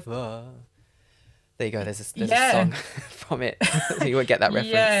forever. There you go. There's a Yeah. song from it. You won't get that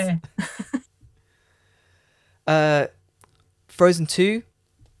reference. Yeah. Frozen 2,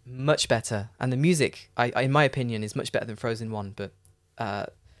 much better, and the music, in my opinion, is much better than Frozen 1. But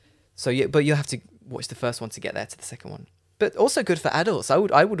but you have to watch the first one to get there to the second one. But also good for adults. I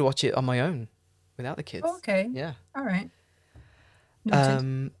would watch it on my own without the kids. Okay. Yeah. All right.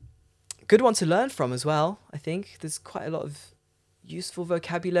 Noted. Good one to learn from as well. I think there's quite a lot of useful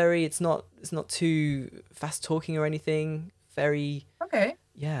vocabulary. It's not too fast talking or anything. Very Okay.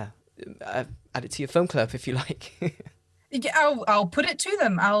 yeah. Add it to your film club if you like. Yeah, I'll put it to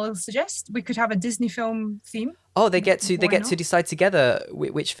them. I'll suggest we could have a Disney film theme. Oh, they get to Why to not? decide together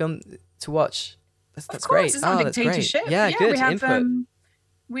which film to watch. That's Of course, great. it's not Oh, that's great. dictatorship. Yeah, good we have, input.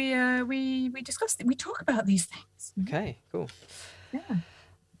 We discussed it. We talk about these things. Okay, cool. Yeah.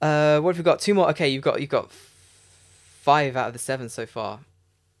 What have we got? 2 more. Okay, you've got 5 out of the 7 so far.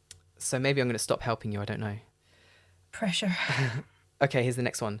 So maybe I'm going to stop helping you. I don't know. Pressure. Okay, here's the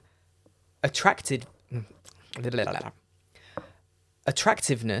next one. Attractiveness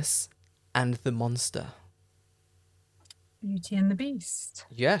and the monster. Beauty and the Beast.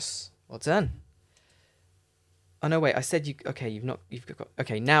 Yes, well done. Oh no, wait. I said you. Okay, you've got.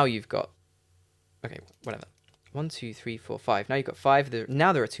 Okay, now you've got. Okay, whatever. 1, 2, 3, 4, 5. Now you've got 5.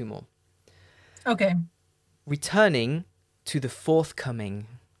 Now there are 2 more. Okay. Returning to the forthcoming.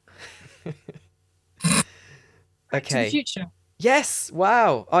 To the Okay. future. Yes.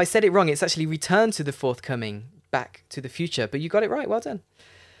 Wow. Oh, I said it wrong. It's actually return to the forthcoming. Back to the future. But you got it right. Well done.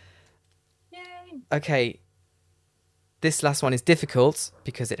 Yay. Okay. This last one is difficult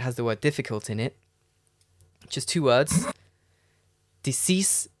because it has the word difficult in it. Just 2 words.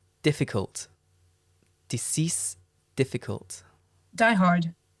 Decease difficult. Decease difficult. Die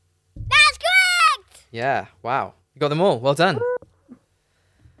Hard. That's correct! Yeah. Wow. You got them all. Well done.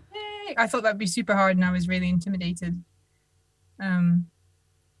 Yay. I thought that'd be super hard, and I was really intimidated. And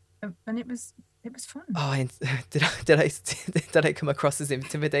it was fun. Oh, did I come across as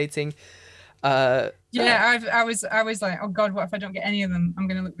intimidating? Yeah, I was like, oh God, what if I don't get any of them? I'm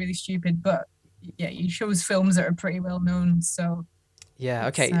gonna look really stupid. But yeah, you chose films that are pretty well known, so Yeah.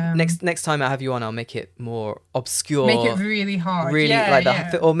 It's, Okay. Next time I have you on, I'll make it more obscure. make it really hard. Really yeah, like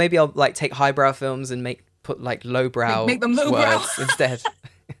yeah. or maybe I'll like take highbrow films and put like lowbrow Make them lowbrow. words instead.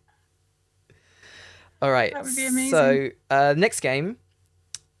 All right. That would be amazing. So next game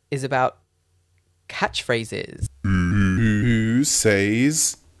is about catchphrases. Who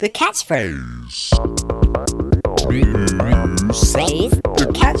says The catchphrase. Who says the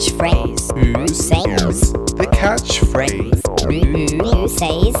catchphrase? Who says the catchphrase? Who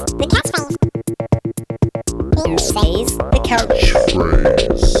says the catchphrase? Who says the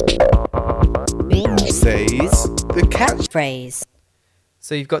Phrase. Who Says the catch. catchphrase?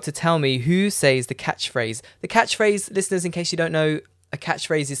 So you've got to tell me who says the catchphrase. The catchphrase, listeners, in case you don't know, a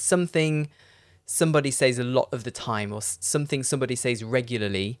catchphrase is something somebody says a lot of the time, or something somebody says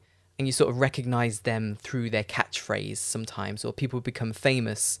regularly, and you sort of recognize them through their catchphrase sometimes, or people become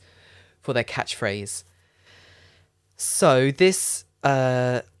famous for their catchphrase. So this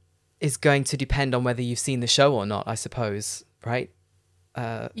is going to depend on whether you've seen the show or not, I suppose, right?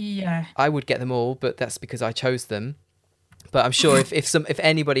 Yeah. I would get them all, but that's because I chose them. But I'm sure if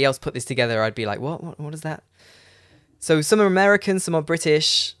anybody else put this together, I'd be like, what is that? So some are American, some are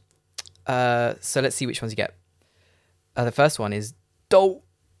British. So let's see which ones you get. The first one is dope.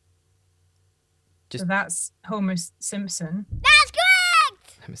 So that's Homer Simpson. That's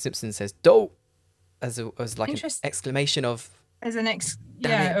correct! Homer Simpson says dope. as like an Interest- exclamation of As an ex,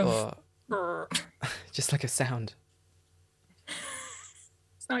 damn yeah, it, of, or just like a sound.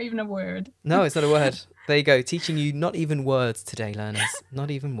 it's not even a word. No, it's not a word. There you go. Teaching you not even words today, learners.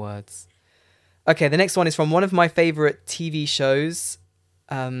 Not even words. Okay, the next one is from one of my favorite TV shows.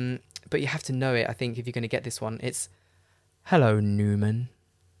 But you have to know it, I think, if you're going to get this one. It's Hello, Newman.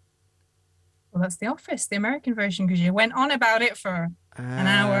 Well, that's The Office, the American version, because you went on about it for an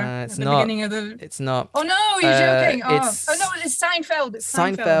hour at It's the not. beginning of the. It's not. Oh no, you're joking! Oh. it's- Oh no, it's Seinfeld. It's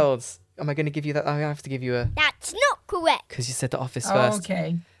Seinfeld. Seinfeld. Am I going to give you that? I have to give you a... That's not correct. Because you said The Office Oh, first.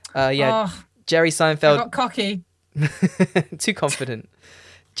 okay. Yeah, Oh, Jerry I Seinfeld... got cocky. Too confident.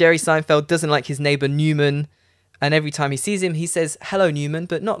 Jerry Seinfeld doesn't like his neighbor Newman, and every time he sees him, he says, "Hello, Newman,"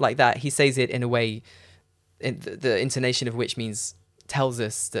 but not like that. He says it in a way, the intonation of which tells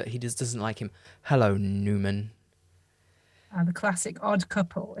us that he just doesn't like him. Hello, Newman. The classic odd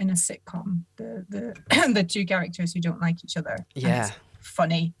couple in a sitcom. The the two characters who don't like each other. And Yeah. it's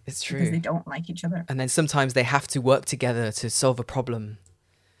funny It's because they true. don't like each other. And then sometimes they have to work together to solve a problem.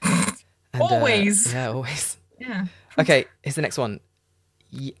 And, Always. Yeah, always. Yeah. Okay, here's the next one.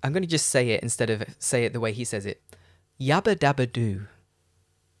 I'm going to just say it instead of say it the way he says it. Yabba dabba doo.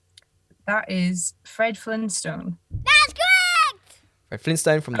 That is Fred Flintstone. That's correct. Fred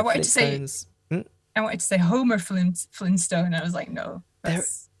Flintstone from the I wanted to say- Flintstones. I wanted to say Homer Flintstone. I was like, no.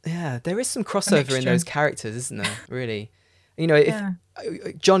 That's, Yeah, there is some crossover in mixture. those characters, isn't there? Really. You know, if yeah.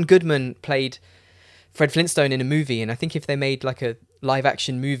 John Goodman played Fred Flintstone in a movie, and I think if they made like a live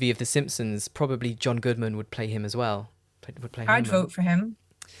action movie of The Simpsons, probably John Goodman would play him as well. Would play I'd Homer. vote for him.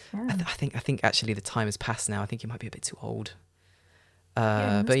 Yeah. I think actually the time has passed now. I think he might be a bit too old. Yeah,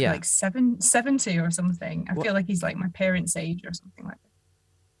 he must But be yeah, like 70 or something. I What- feel like he's like my parents' age or something like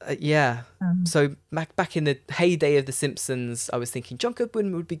that. yeah. Um, So back in the heyday of The Simpsons, I was thinking John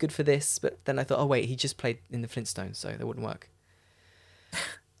Goodman would be good for this, but then I thought, oh wait, he just played in the Flintstones, so that wouldn't work.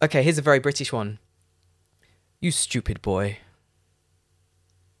 Okay, here's a very British one. You stupid boy.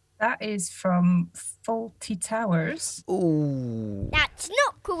 That is from Faulty Towers. Ooh. That's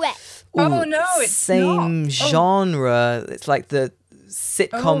not correct. Oh, Ooh, no, it's same not. Oh. genre. It's like the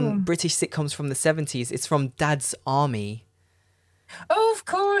sitcom, Oh. British sitcoms from the 70s. It's from Dad's Army, Oh, of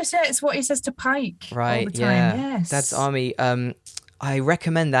course. Yeah, it's what he says to Pike right? all the time. Yeah, Yes. Dad's Army. I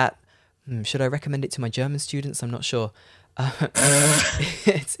recommend that. Should I recommend it to my German students? I'm not sure.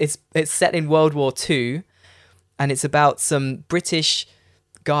 It's set in World War II, and it's about some British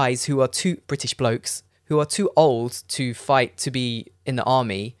guys who are British blokes who are too old to fight to be in the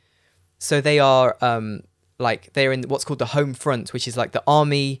army. So they are they're in what's called the home front, which is like the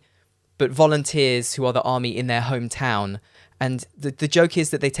army, but volunteers who are the army in their hometown. And the joke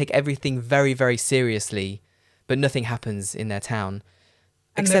is that they take everything very, very seriously, but nothing happens in their town.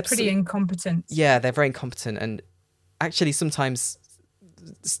 And they're pretty incompetent. Yeah, they're very incompetent, and actually sometimes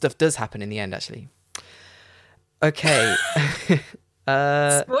stuff does happen in the end, actually. Okay.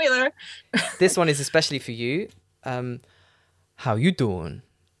 Spoiler. This one is especially for you. How you doing?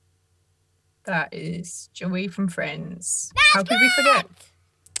 That is Joey from Friends. How could we forget?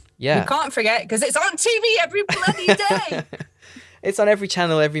 Yeah. We can't forget because it's on TV every bloody day. It's on every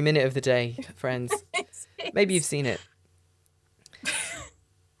channel every minute of the day, friends. Maybe you've seen it.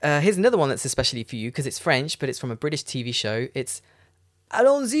 Here's another one that's especially for you because it's French, but it's from a British TV show. It's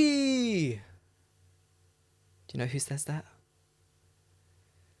Allons-y. Do you know who says that?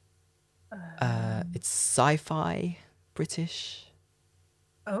 It's sci-fi, British.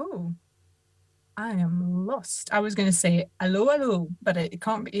 Oh, I am lost. I was going to say hello, hello, but it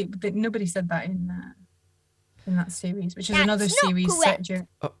can't be. Nobody said that in that series, which is That's another not series set correct. during.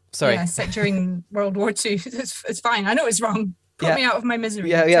 Oh, sorry. Yeah, set during World War II. It's fine. I know it's wrong. Put Yeah. me out of my misery.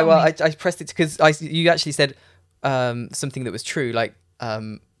 Yeah. Tell Well, me. I pressed it because you actually said something that was true. Like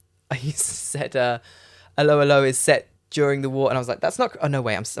you said, "Hello, hello" is set during the war, and I was like, "That's not." Oh no,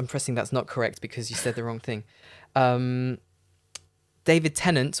 wait, I'm pressing. That's not correct because you said the wrong thing. David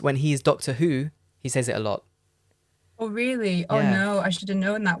Tennant, when he is Doctor Who, he says it a lot. Oh really? Oh Yeah. no, I should have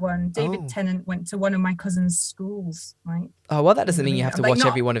known that one. David Oh. Tennant went to one of my cousin's schools. Like, Oh well, that doesn't mean you have to Like, watch not-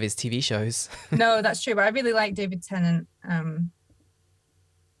 every one of his TV shows. no, that's true. But I really like David Tennant.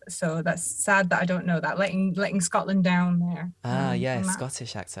 So that's sad that I don't know that. Letting Scotland down there. Yeah, on that.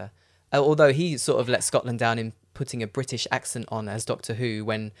 Scottish actor. Although he sort of let Scotland down in putting a British accent on as Doctor Who,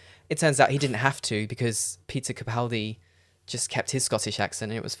 when it turns out he didn't have to because Peter Capaldi just kept his Scottish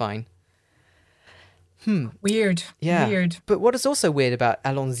accent and it was fine. Weird. Yeah. Weird. But what is also weird about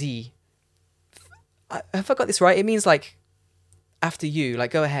Allons-y, have I got this right? It means like after you,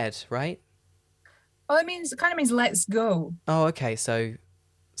 like go ahead, right? Oh, it kind of means let's go. Oh, okay. So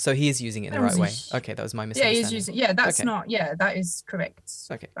So he is using it in the right way. Okay, that was my Yeah, misunderstanding. he's using. Yeah, that's Okay. not. Yeah, that is correct.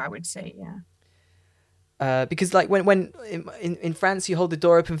 Okay. I would say. Yeah. Because like when in France you hold the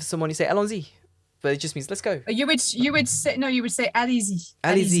door open for someone, you say allons-y, but it just means let's go. You would say no. You would say allez-y.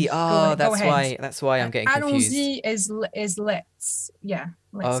 Allez-y. Go Oh, ahead. that's why I'm getting confused. Allons-y is let's. Yeah.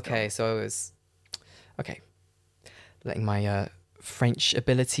 Let's Okay, so it was okay. Letting my French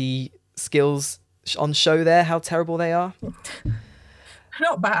ability skills on show there, how terrible they are. Go.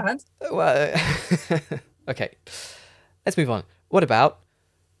 Not bad. Well, okay, let's move on. What about?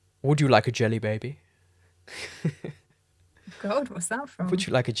 Would you like a jelly baby? God, what's that from? Would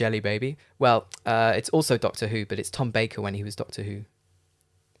you like a jelly baby? Well, it's also Doctor Who, but it's Tom Baker when he was Doctor Who.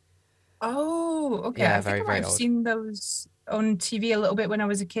 Oh, okay. Yeah, I very, think I very might have old. seen those on TV a little bit when I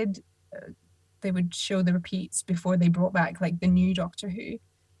was a kid. They would show the repeats before they brought back like the new Doctor Who,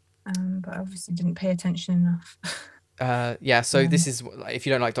 but I obviously didn't pay attention enough. Yeah, so this is if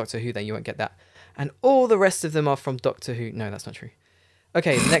you don't like Doctor Who, then you won't get that. And all the rest of them are from Doctor Who. No, that's not true.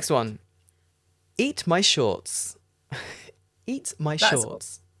 Okay, the next one. Eat my shorts. Eat my That's-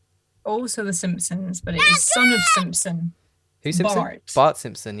 shorts. Also, The Simpsons, but it is Son of Simpson. Who Simpson? Bart. Bart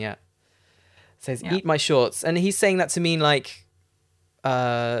Simpson, yeah. Says, Yeah. eat my shorts. And he's saying that to mean like,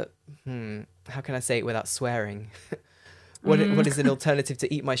 how can I say it without swearing? What is an alternative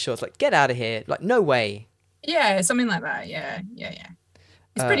to eat my shorts? Like, get out of here. Like, no way. Yeah, something like that. Yeah.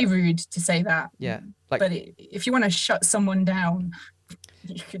 It's pretty rude to say that. Yeah. Like, But if you want to shut someone down,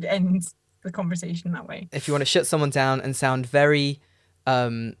 you could end the conversation that way. if you want to shut someone down and sound very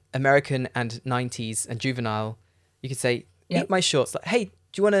American and 90s and juvenile, you could say, Yep. eat my shorts. Like, hey, do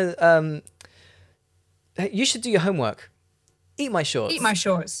you want to, you should do your homework. Eat my shorts. Eat my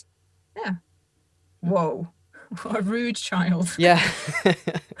shorts. Yeah. Whoa. What a rude child. Yeah.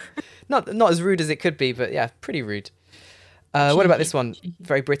 not as rude as it could be, but yeah, pretty rude. What about this one? Cheeky.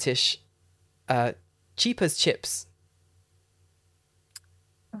 Very British. Cheap as chips.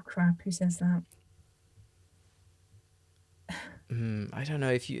 Oh crap, who says that? I don't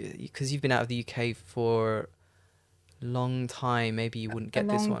know if because you've been out of the UK for a long time, maybe you wouldn't get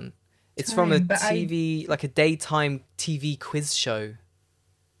this long one. It's from a time, but TV, like a daytime TV quiz show.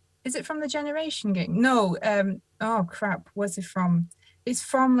 Is it from the Generation game? No. Oh crap, what's it from? It's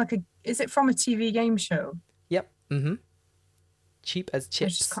from is it from a TV game show? Yep. Mm-hmm. Cheap as I just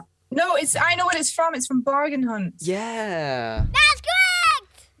chips. can't- No, I know what it's from. It's from Bargain Hunt. Yeah. That's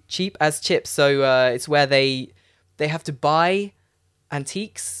correct! Cheap as chips. So it's where they have to buy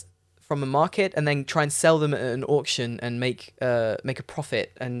antiques from a market and then try and sell them at an auction and make a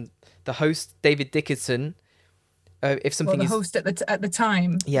profit. And the host, David Dickinson, if Well, something the is host at the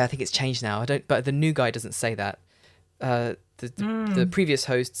time. yeah, I think it's changed now. But the new guy doesn't say that. The previous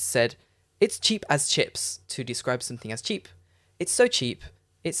host said it's cheap as chips to describe something as cheap. It's so cheap.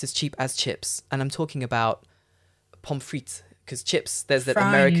 It's as cheap as chips, and I'm talking about pommes frites because chips. There's that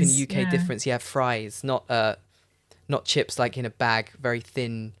American Fries, UK yeah. difference. Yeah, fries, not chips like in a bag, very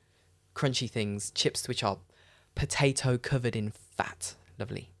thin, crunchy things. Chips which are potato covered in fat.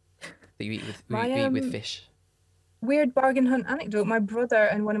 Lovely. That you eat with you eat with fish. Weird Bargain Hunt anecdote. My brother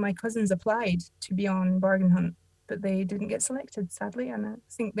and one of my cousins applied to be on Bargain Hunt, but they didn't get selected, sadly. And I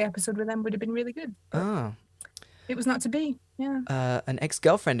think the episode with them would have been really good. Oh. It was not to be. Yeah. An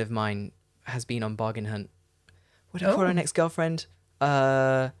ex-girlfriend of mine has been on Bargain Hunt. What do you call her? An Oh. ex-girlfriend?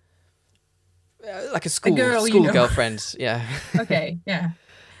 Like a school girl, school you know. girlfriend. Yeah. Okay. Yeah.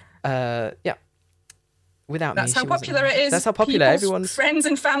 Yeah. Without That's me, how she wasn't popular on. it is. That's how popular People's everyone's. friends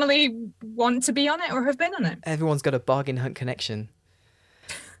and family want to be on it or have been on it. Everyone's got a Bargain Hunt connection.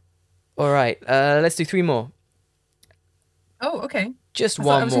 All right. Let's do 3 more. Oh, okay. Just I thought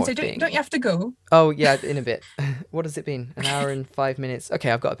I one was more gonna say, thing. don't you have to go? Oh yeah, in a bit. What has it been? An hour and 5 minutes.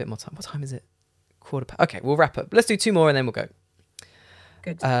 Okay, I've got a bit more time. What time is it? 1:15. Okay, we'll wrap up. Let's do 2 more and then we'll go.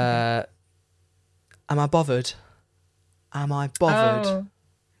 Good. Am I bothered? Am I bothered? Oh,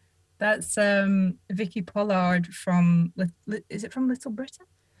 that's Vicky Pollard from. Is it from Little Britain?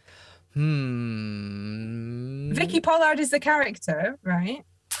 Vicky Pollard is the character, right?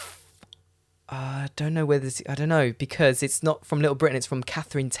 I don't know whether I don't know because it's not from Little Britain. It's from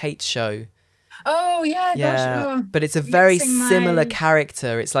Catherine Tate's show. Oh yeah, Yeah, gosh. Oh, but it's a very mixing my- similar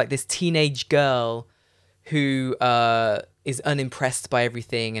character. It's like this teenage girl who is unimpressed by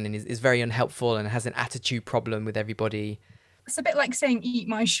everything and is very unhelpful and has an attitude problem with everybody. It's a bit like saying "eat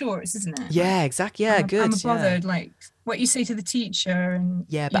my shorts," isn't it? Yeah, exactly. Yeah, good. I'm yeah. bothered. Like what you say to the teacher, and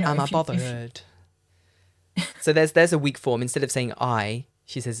Yeah, you but know, am I if you- if- bothered? So there's a weak form. Instead of saying I,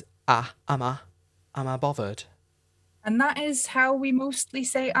 she says am I bothered? And that is how we mostly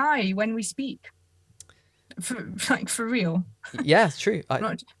say "I" when we speak. For real. Yeah, it's true.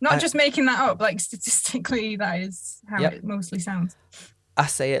 Not just making that up. Like statistically, that is how Yep. it mostly sounds. I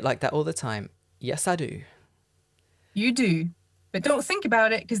say it like that all the time. Yes, I do. You do, but don't think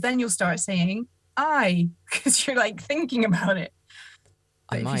about it, because then you'll start saying I, because you're like thinking about it.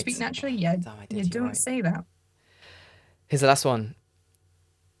 But I if might. you speak naturally, yeah, Damn, I did, you you're don't right. say that. Here's the last one.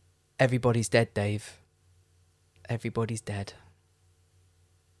 Everybody's dead, Dave. Everybody's dead.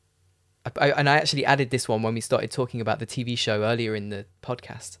 And I actually added this one when we started talking about the TV show earlier in the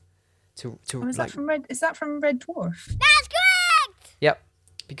podcast. To Oh, is like, that from Red? Is that from Red Dwarf? That's correct! yep,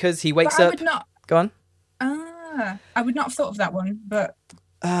 because he wakes But I up. would not. Go on. I would not have thought of that one, but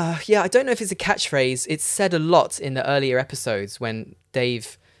Yeah, I don't know if it's a catchphrase. It's said a lot in the earlier episodes when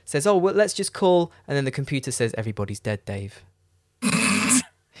Dave says, "Oh, well, let's just call," and then the computer says, "Everybody's dead, Dave."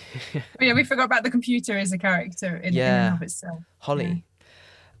 yeah, we forgot about the computer as a character in and of itself. Holly.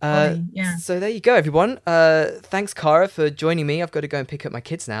 Holly, yeah. So there you go, everyone. Thanks, Cara, for joining me. I've got to go and pick up my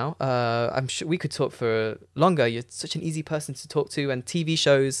kids now. I'm sure we could talk for longer. You're such an easy person to talk to, and TV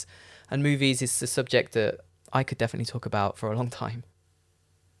shows and movies is a subject that I could definitely talk about for a long time.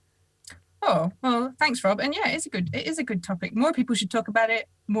 Oh, well, thanks, Rob. And yeah, it is a good topic. More people should talk about it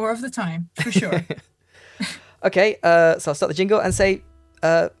more of the time, for sure. Okay, so I'll start the jingle and say,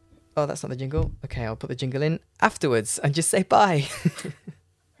 oh, that's not the jingle. Okay, I'll put the jingle in afterwards and just say bye.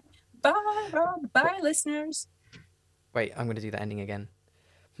 Bye, Rob. Bye, listeners. Wait, I'm going to do the ending again.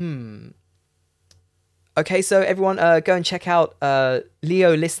 Okay, so everyone, go and check out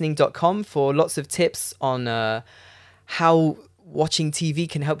leolistening.com for lots of tips on how watching TV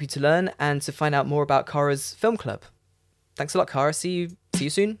can help you to learn and to find out more about Cara's film club. Thanks a lot, Cara. See you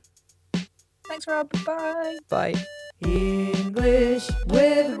soon. Thanks, Rob. Bye. Bye. English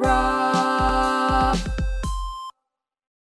with Rob.